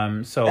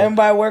 Right. So, and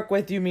by work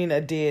with you mean a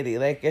deity,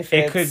 like if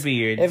it could be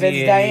your if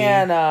deity. it's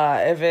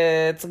Diana, if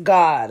it's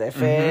God,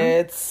 if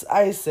it's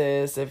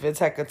Isis, if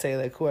it's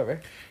Hecate, like whoever.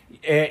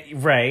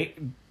 Right.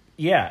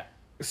 Yeah.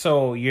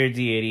 So your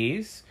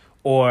deities,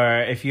 or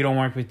if you don't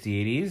work with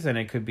deities, then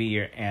it could be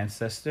your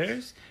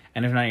ancestors,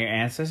 and if not your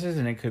ancestors,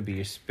 then it could be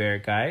your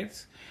spirit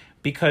guides,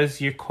 because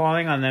you're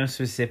calling on them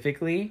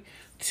specifically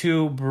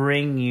to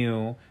bring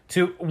you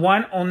to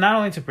not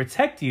only to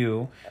protect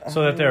you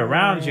so that they're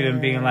around you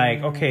and being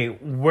like, okay,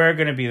 we're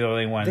going to be the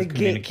only ones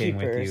communicating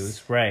with you.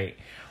 Right.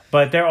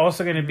 But they're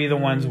also going to be the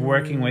ones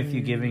working with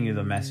you, giving you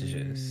the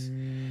messages.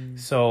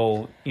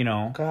 So,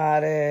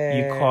 got it.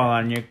 You call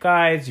on your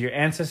guides, your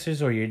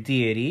ancestors, or your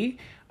deity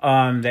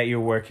that you're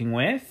working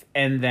with,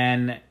 and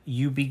then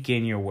you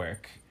begin your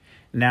work.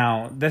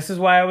 Now, this is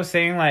why I was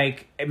saying,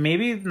 like,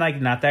 maybe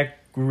like not that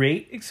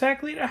great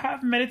exactly to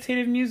have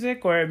meditative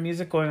music or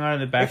music going on in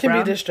the background. It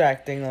can be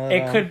distracting a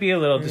little. It could be a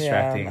little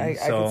distracting. Yeah, I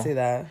can see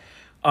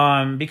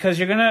that. Because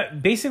you're gonna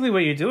basically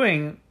what you're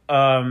doing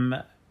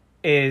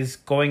is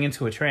going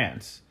into a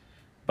trance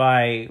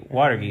by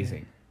water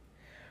gazing.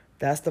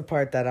 That's the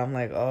part that I'm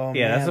like, oh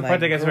yeah, man, that's the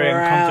part that gets very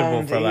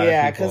uncomfortable for a lot of people.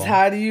 Yeah, because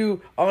how do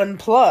you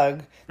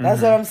unplug?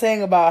 That's what I'm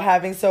saying about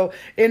having. So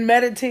in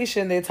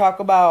meditation, they talk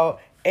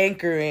about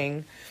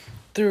anchoring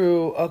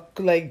through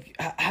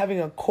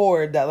having a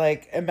cord that,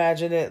 like,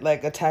 imagine it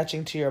like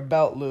attaching to your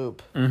belt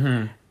loop,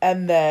 and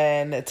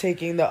then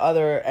taking the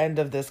other end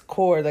of this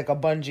cord, like a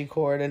bungee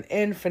cord, an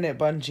infinite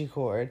bungee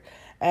cord,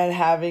 and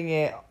having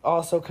it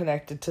also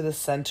connected to the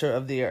center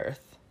of the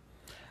earth.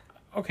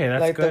 Okay, that's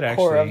like good, the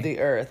core actually. of the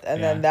earth,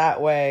 and then that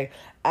way,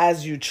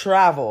 as you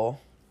travel,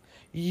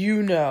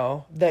 you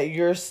know that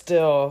you're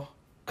still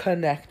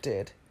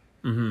connected.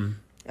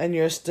 And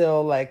you're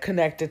still, like,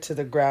 connected to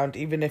the ground,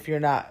 even if you're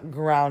not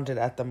grounded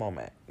at the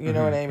moment. You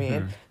know what I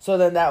mean? So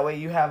then that way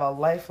you have a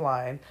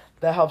lifeline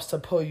that helps to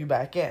pull you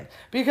back in.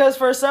 Because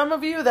for some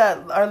of you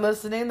that are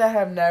listening that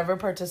have never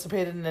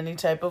participated in any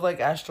type of, like,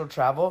 astral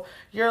travel,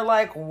 you're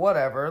like,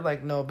 whatever,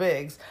 like, no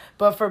bigs.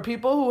 But for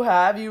people who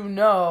have, you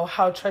know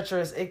how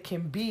treacherous it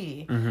can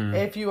be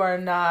if you are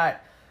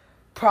not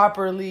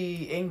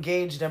properly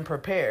engaged and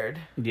prepared.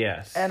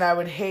 Yes. And I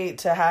would hate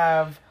to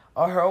have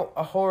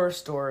a horror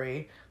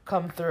story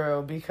come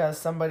through because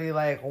somebody,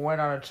 like, went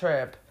on a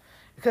trip,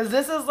 because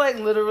this is, like,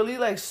 literally,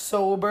 like,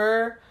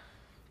 sober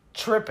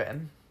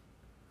tripping,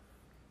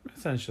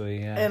 essentially,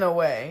 yeah, in a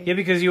way. Yeah,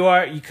 because you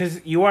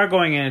are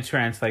going in a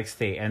trance-like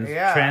state, and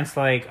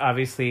trance-like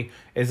obviously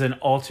is an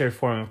altered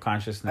form of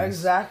consciousness.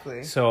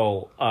 Exactly.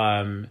 So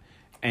and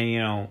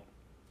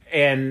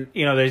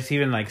there's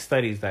even, like,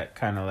 studies that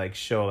kind of, like,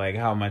 show, like,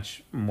 how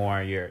much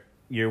more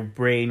your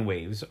brain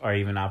waves are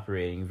even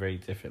operating very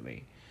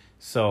differently.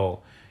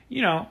 So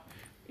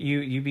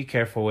you be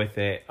careful with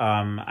it.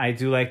 I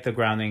do like the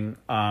grounding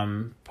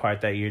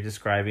part that you're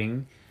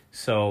describing.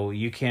 So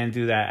you can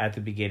do that at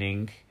the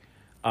beginning.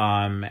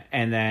 And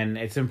then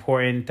it's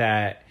important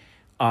that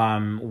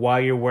while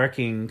you're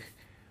working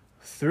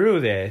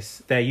through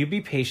this, that you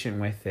be patient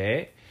with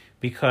it,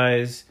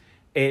 because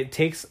it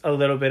takes a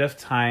little bit of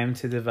time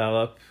to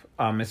develop,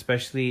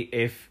 especially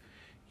if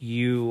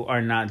you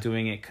are not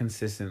doing it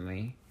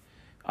consistently.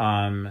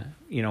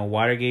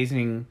 Water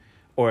gazing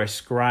or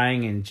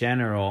scrying in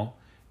general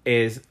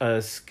is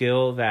a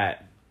skill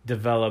that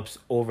develops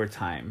over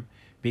time,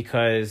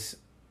 because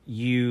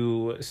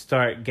you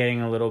start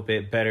getting a little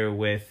bit better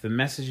with the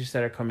messages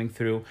that are coming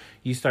through.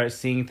 You start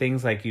seeing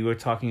things like you were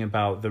talking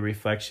about, the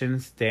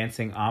reflections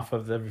dancing off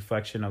of the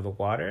reflection of the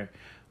water,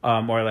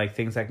 or like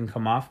things that can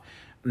come off.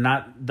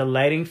 Not the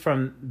lighting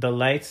from the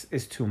lights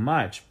is too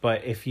much,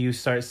 but if you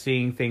start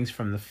seeing things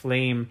from the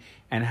flame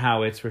and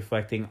how it's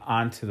reflecting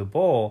onto the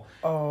bowl,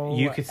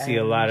 you could see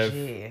a lot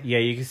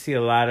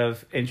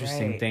of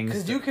interesting things.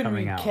 Because you can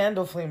coming read out.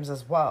 candle flames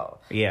as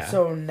well. Yeah.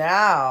 So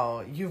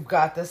now you've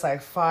got this,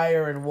 like,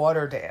 fire and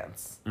water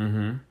dance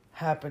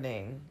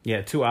happening.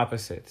 Yeah, two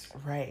opposites.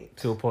 Right.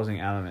 Two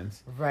opposing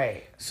elements.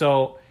 Right.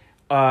 So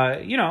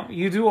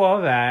you do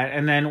all that,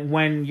 and then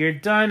when you're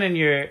done and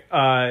you're,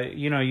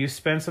 you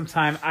spend some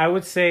time, I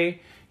would say,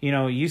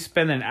 you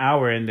spend an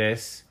hour in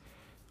this,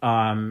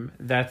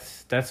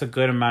 That's a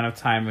good amount of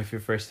time if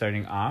you're first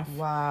starting off.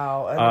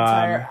 Wow, an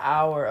entire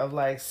hour of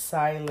like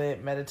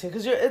silent meditation,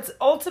 because it's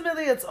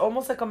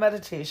almost like a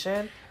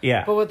meditation.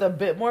 Yeah, but with a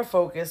bit more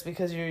focus,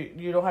 because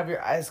you don't have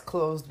your eyes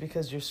closed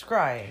because you're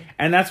scrying.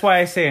 And that's why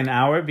I say an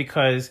hour,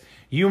 because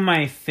you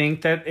might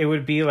think that it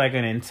would be like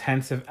an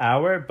intensive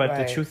hour, but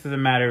the truth of the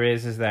matter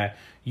is that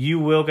you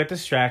will get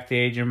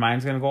distracted. Your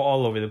mind's gonna go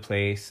all over the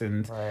place,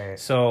 and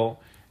so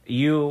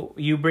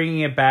you bringing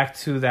it back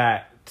to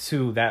that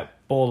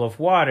bowl of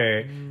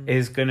water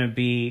is going to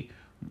be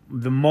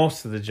the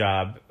most of the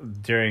job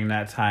during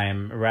that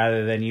time,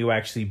 rather than you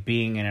actually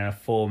being in a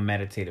full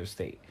meditative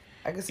state.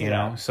 I can see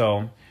that.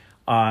 So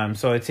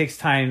it takes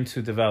time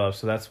to develop.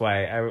 So that's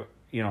why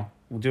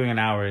doing an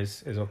hour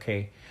is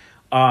okay.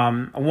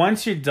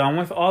 Once you're done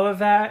with all of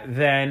that,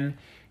 then,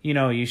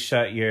 you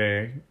shut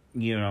your,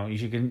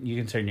 you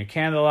can turn your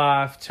candle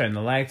off, turn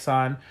the lights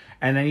on,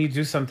 and then you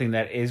do something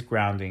that is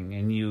grounding,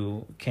 and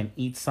you can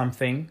eat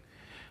something.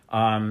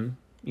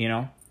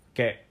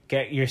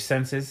 Get your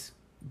senses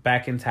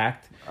back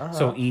intact.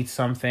 So eat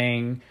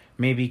something,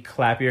 maybe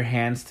clap your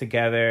hands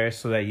together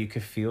so that you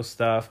could feel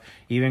stuff,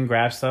 even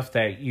grab stuff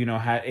that,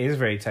 is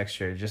very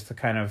textured, just to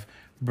kind of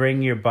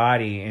bring your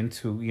body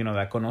into,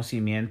 that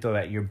conocimiento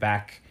that you're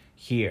back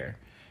here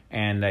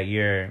and that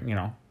you're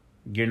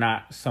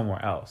not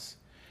somewhere else.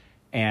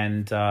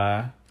 And,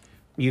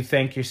 you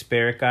thank your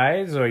spirit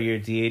guides or your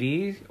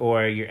deities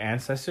or your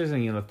ancestors,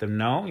 and you let them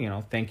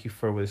know, thank you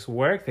for this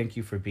work. Thank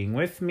you for being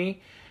with me,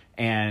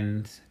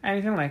 and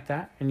anything like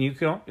that. And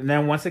and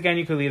then once again,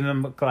 you could leave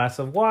them a glass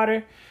of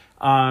water,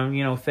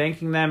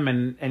 thanking them,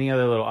 and any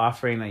other little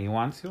offering that you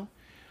want to.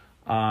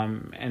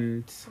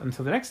 And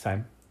until the next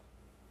time.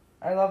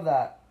 I love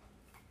that.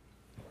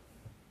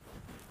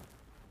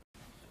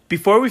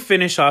 Before we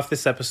finish off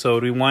this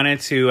episode, we wanted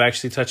to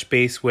actually touch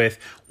base with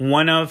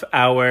one of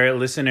our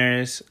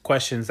listeners'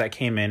 questions that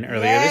came in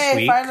earlier this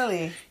week.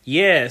 Finally.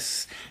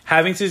 Yes,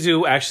 having to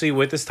do actually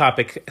with this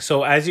topic.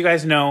 So as you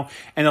guys know,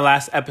 in the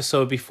last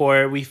episode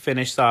before we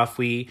finished off,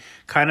 we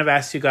kind of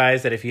asked you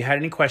guys that if you had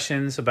any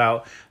questions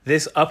about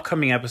this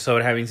upcoming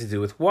episode having to do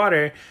with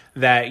water,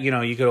 that,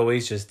 you could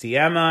always just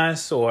DM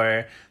us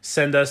or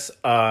send us,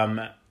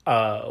 an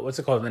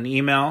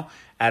email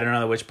at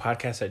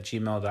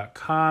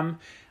anotherwitchpodcast@gmail.com.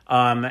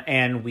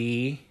 And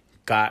we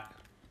got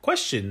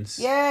questions.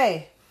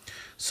 Yay!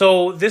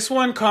 So this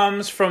one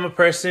comes from a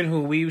person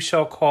who we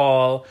shall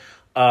call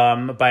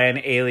by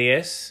an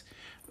alias,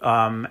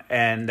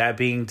 and that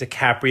being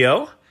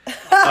DiCaprio.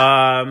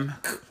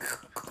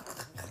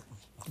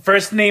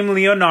 First name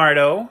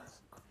Leonardo,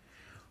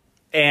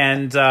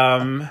 and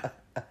I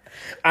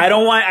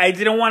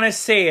didn't want to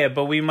say it,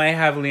 but we might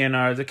have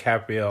Leonardo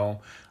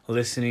DiCaprio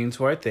listening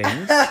to our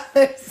things.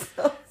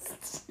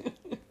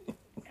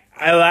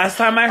 Last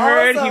time I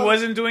heard, he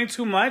wasn't doing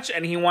too much,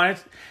 and he wanted...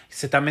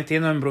 Se está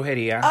metiendo en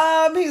brujería.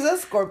 He's a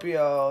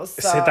Scorpio,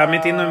 so... Se está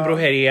metiendo en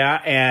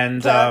brujería,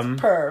 and...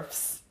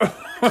 perfs. Se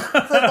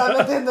está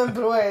metiendo en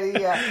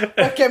brujería.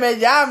 Pues que me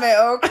llame,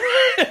 okay?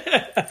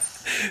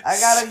 I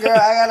got a girl,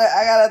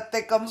 I got a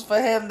thickums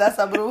for him, that's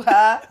a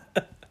bruja.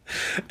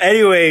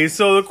 Anyway,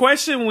 so the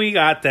question we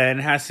got then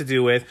has to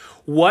do with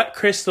what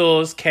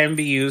crystals can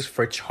be used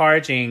for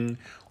charging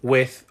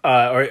with...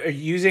 or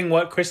using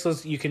what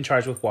crystals you can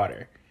charge with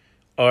water.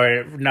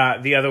 Or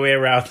not, the other way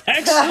around,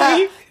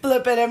 actually.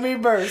 Flip it and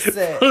reverse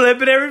it.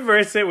 Flip it and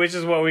reverse it, which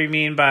is what we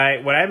mean by...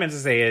 What I meant to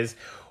say is,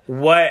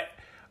 what...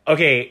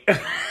 Okay.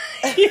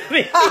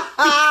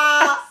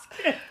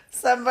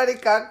 Somebody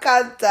got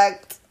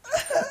contact.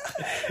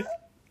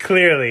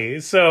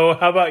 Clearly. So,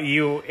 how about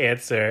you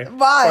answer?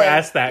 Why? Or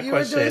ask that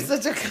question. You were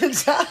doing such a good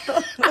job.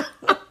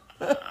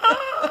 Well,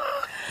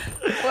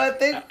 I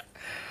think...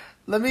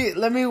 Let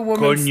me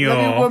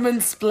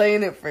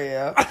woman-splain it for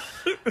you.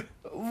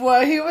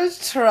 What he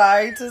was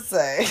trying to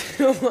say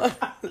was,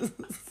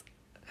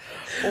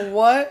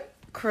 what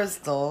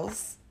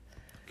crystals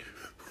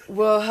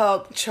will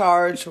help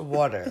charge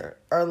water,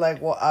 or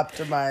like will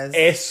optimize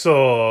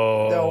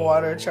the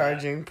water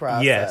charging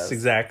process? Yes,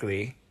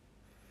 exactly.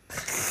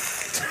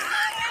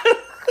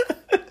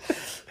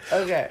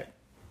 Okay.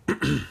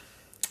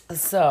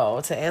 So,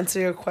 to answer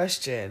your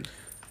question,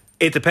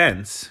 it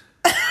depends.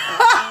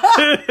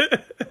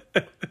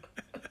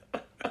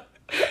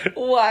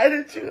 Why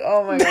did you?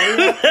 Oh my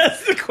god!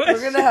 That's the question.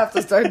 We're gonna have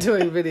to start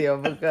doing video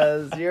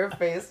because your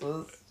face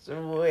was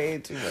way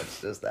too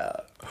much just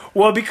now.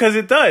 Well, because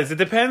it does. It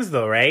depends,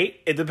 though, right?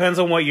 It depends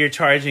on what you're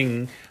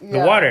charging the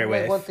water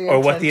with, or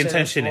what the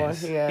intention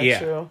is. Yeah,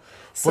 true.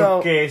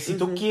 So, porque si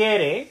tú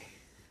quieres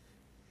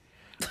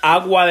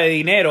agua de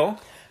dinero,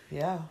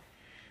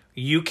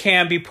 you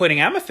can be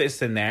putting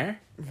amethyst in there.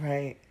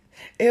 Right.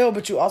 Ew,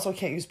 but you also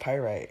can't use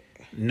pyrite.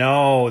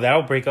 No,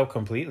 that'll break up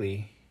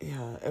completely.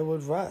 Yeah, it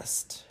would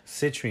rust.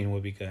 Citrine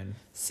would be good.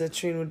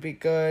 Citrine would be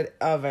good.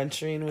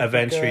 Aventurine would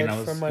be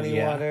good for money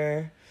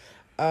water.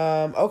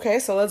 Okay,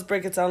 so let's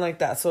break it down like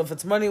that. So if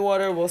it's money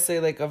water, we'll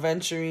say like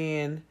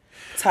aventurine,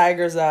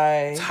 tiger's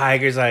eye.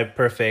 Tiger's eye,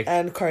 perfect.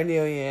 And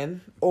carnelian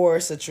or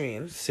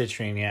citrine.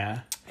 Citrine,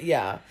 yeah.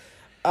 Yeah.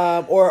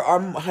 Or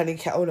honey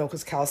oh no,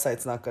 because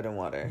calcite's not good in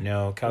water.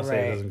 No, calcite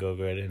Right. doesn't go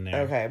good in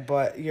there. Okay,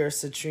 but your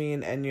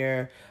citrine and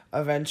your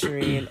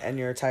aventurine and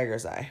your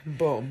tiger's eye.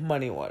 Boom,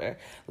 money water.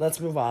 Let's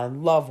move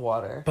on. Love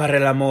water. Para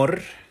el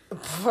amor.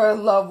 For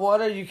love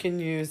water, you can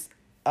use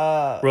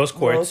Rose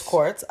quartz. Rose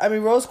quartz. I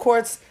mean, rose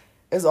quartz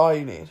is all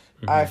you need.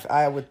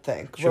 I would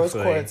think rose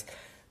Truthfully. quartz,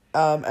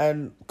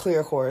 and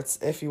clear quartz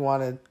if you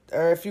wanted,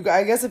 or if you,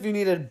 I guess if you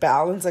needed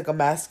balance, like a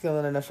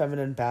masculine and a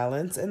feminine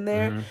balance in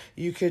there,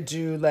 you could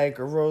do like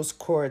rose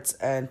quartz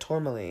and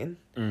tourmaline.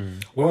 Will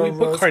Or we put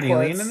rose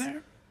carnelian quartz. in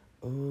there?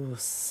 Ooh,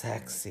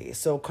 sexy.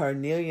 So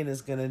carnelian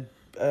is gonna,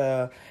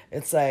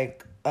 it's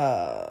like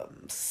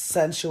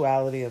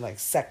sensuality and like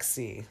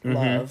sexy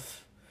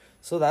love.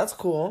 So that's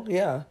cool.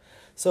 Yeah.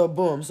 So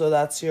boom. So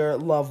that's your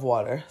love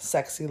water,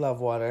 sexy love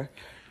water.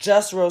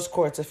 Just rose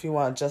quartz if you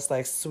want, just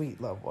like sweet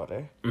love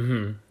water.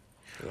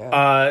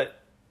 Yeah.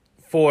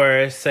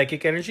 For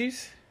psychic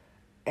energies?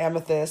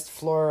 Amethyst,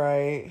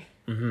 fluorite.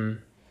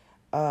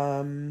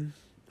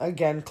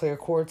 Again, clear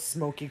quartz,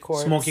 smoky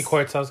quartz. Smoky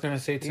quartz, I was going to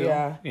say too.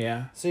 Yeah.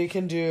 Yeah. So you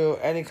can do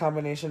any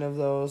combination of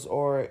those,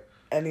 or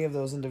any of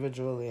those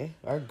individually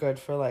are good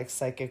for like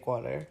psychic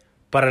water.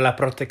 Para la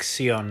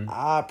protección.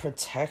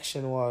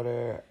 Protection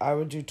water. I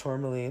would do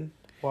tourmaline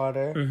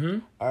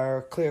water.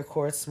 Or clear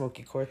quartz,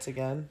 smoky quartz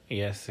again.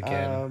 Yes,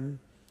 again.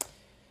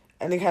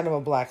 Any kind of a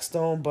black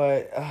stone,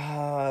 but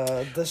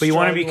But you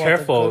wanna be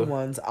careful. The good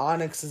ones.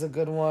 Onyx is a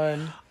good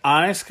one.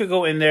 Onyx could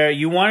go in there.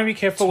 You want to be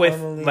careful with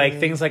Tourmaline. like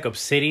things like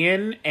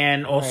obsidian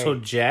and also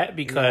Right. jet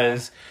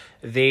because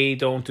they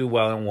don't do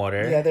well in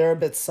water. Yeah, they're a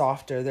bit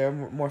softer. They're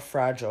more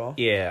fragile.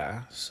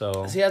 Yeah,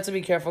 so So you have to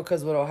be careful,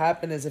 because what'll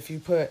happen is if you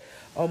put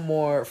a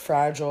more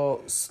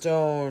fragile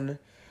stone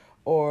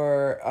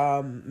or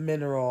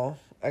mineral,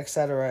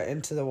 etc.,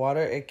 into the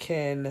water, it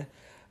can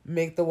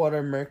make the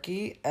water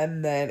murky,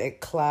 and then it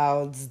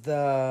clouds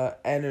the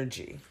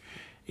energy.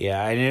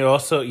 yeah, and it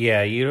also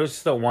you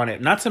just don't want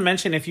it. Not to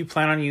mention if you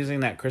plan on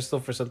using that crystal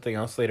for something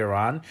else later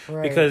on,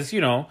 Right. because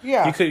you could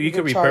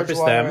charge repurpose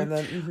water them.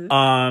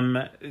 and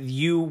then,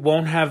 You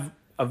won't have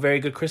a very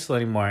good crystal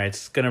anymore.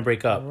 It's gonna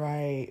break up.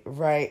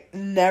 Right.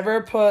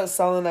 Never put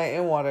selenite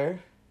in water.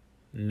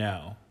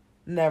 No.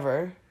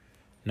 Never.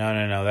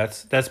 No.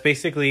 That's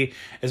basically,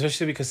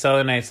 especially because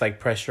selenite's like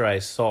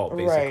pressurized salt,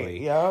 basically.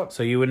 Right, yep.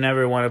 So you would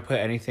never want to put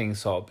anything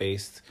salt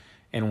based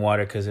in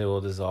water because it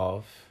will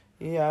dissolve.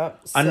 Yeah.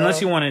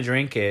 Unless you want to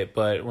drink it,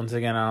 but once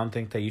again, I don't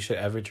think that you should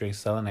ever drink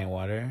selenite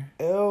water.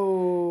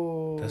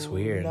 Ew. That's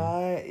weird.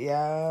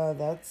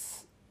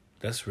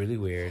 That's really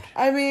weird.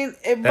 I mean,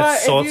 That's but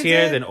if you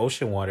saltier did- than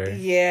ocean water.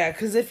 Yeah,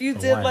 because if you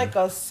For did one. like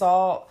a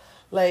salt,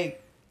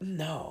 like,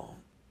 no.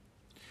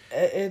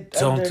 It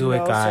Don't under do it,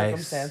 no guys.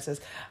 Circumstances.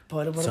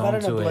 But what Don't about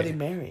in a do it. Bloody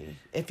Mary?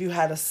 If you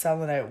had a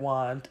selenite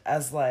wand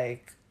as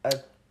like a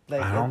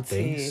I don't a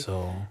tea, think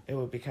so. it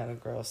would be kind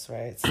of gross,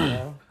 right?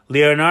 So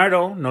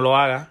Leonardo, no lo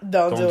haga.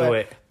 don't do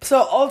it.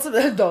 So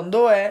ultimately, don't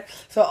do it.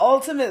 So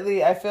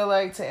ultimately, I feel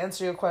like, to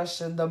answer your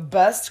question, the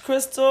best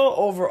crystal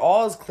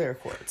overall is clear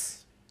quartz.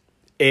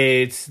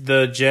 It's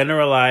the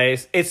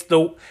generalized. It's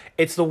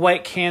the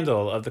white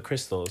candle of the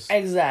crystals.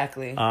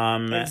 Exactly.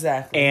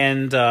 Exactly.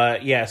 And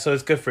so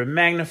it's good for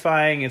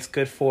magnifying. It's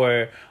good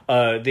for.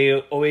 They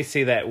always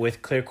say that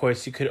with clear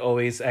quartz, you could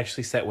always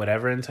actually set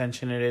whatever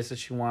intention it is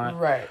that you want.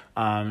 Right.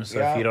 So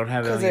if you don't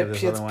have any of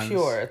those it's other ones,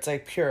 pure. It's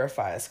like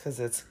purifies because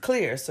it's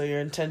clear. So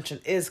your intention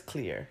is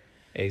clear,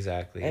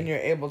 exactly. and you're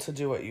able to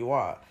do what you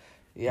want.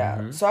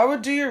 Yeah. So I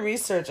would do your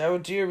research.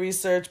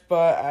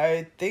 But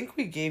I think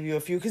we gave you a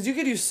few, because you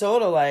could use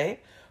sodalite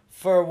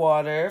for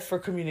water, for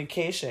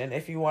communication,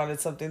 if you wanted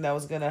something that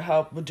was going to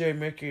help during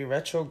Mercury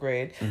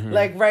retrograde.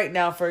 Like right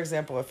now, for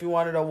example, if you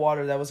wanted a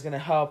water that was going to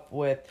help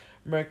with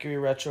Mercury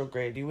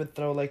retrograde, you would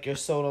throw like your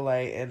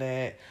sodalite in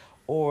it,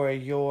 or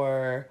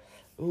your...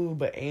 Ooh,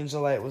 but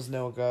angelite was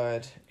no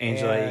good.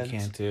 Angelite you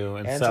can't do,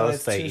 and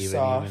Angelite's celestite too even.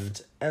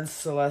 soft, and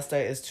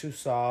celestite is too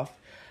soft,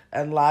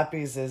 and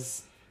lapis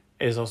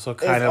is also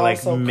kind of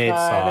like mid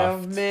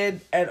soft. Mid,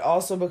 and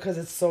also because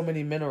it's so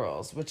many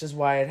minerals, which is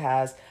why it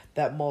has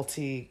that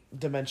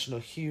multi-dimensional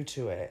hue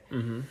to it.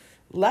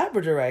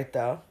 Labradorite,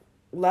 though.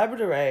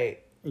 Labradorite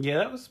Yeah,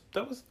 that was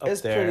up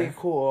is there. pretty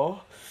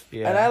cool.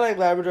 Yeah. And I like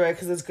labradorite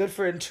because it's good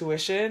for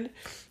intuition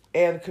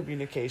and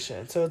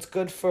communication. So it's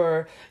good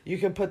for, you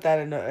can put that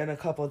in a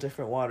couple of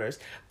different waters.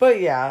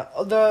 But yeah,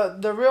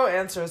 the real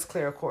answer is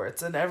clear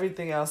quartz, and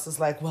everything else is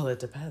like, well, it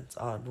depends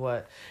on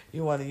what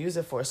you want to use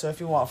it for. So if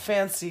you want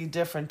fancy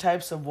different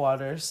types of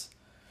waters,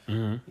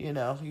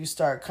 you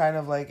start kind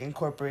of like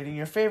incorporating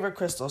your favorite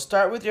crystal.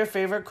 Start with your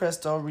favorite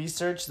crystal,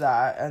 research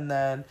that, and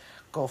then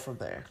go from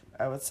there,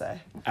 I would say.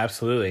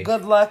 Absolutely.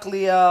 Good luck,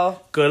 Leo.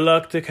 Good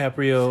luck,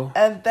 DiCaprio.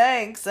 And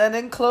thanks. And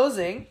in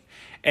closing,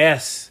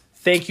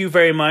 thank you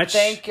very much.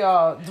 thank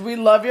y'all. We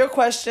love your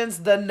questions.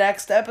 The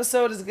next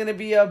episode is going to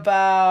be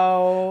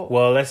about...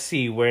 Well, let's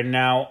see. We're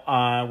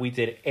now we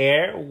did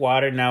air,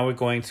 water. Now we're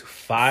going to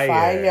fire.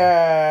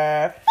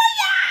 Fire.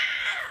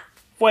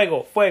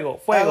 Fuego.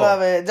 I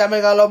love it.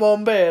 Llámame a los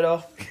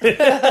bomberos.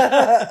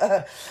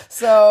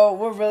 So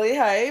we're really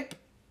hype.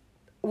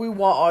 We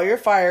want all your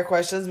fire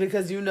questions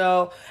because you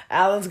know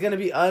Alan's going to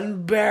be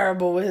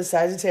unbearable with his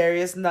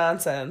Sagittarius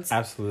nonsense.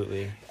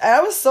 Absolutely.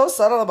 I was so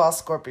subtle about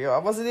Scorpio. I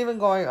wasn't even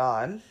going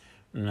on.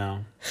 No,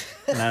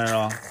 not at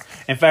all.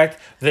 In fact,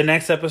 the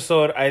next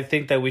episode, I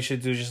think that we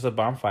should do just a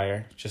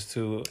bonfire, just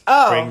to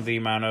bring the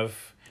amount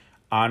of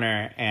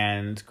honor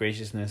and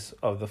graciousness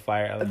of the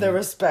fire element, the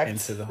respect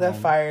into the that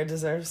home. fire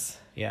deserves.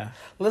 Yeah.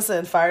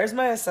 Listen, fire is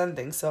my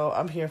ascending, so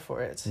I'm here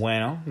for it.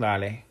 Bueno,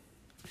 dale.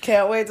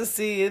 Can't wait to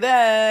see you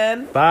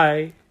then.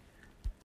 Bye.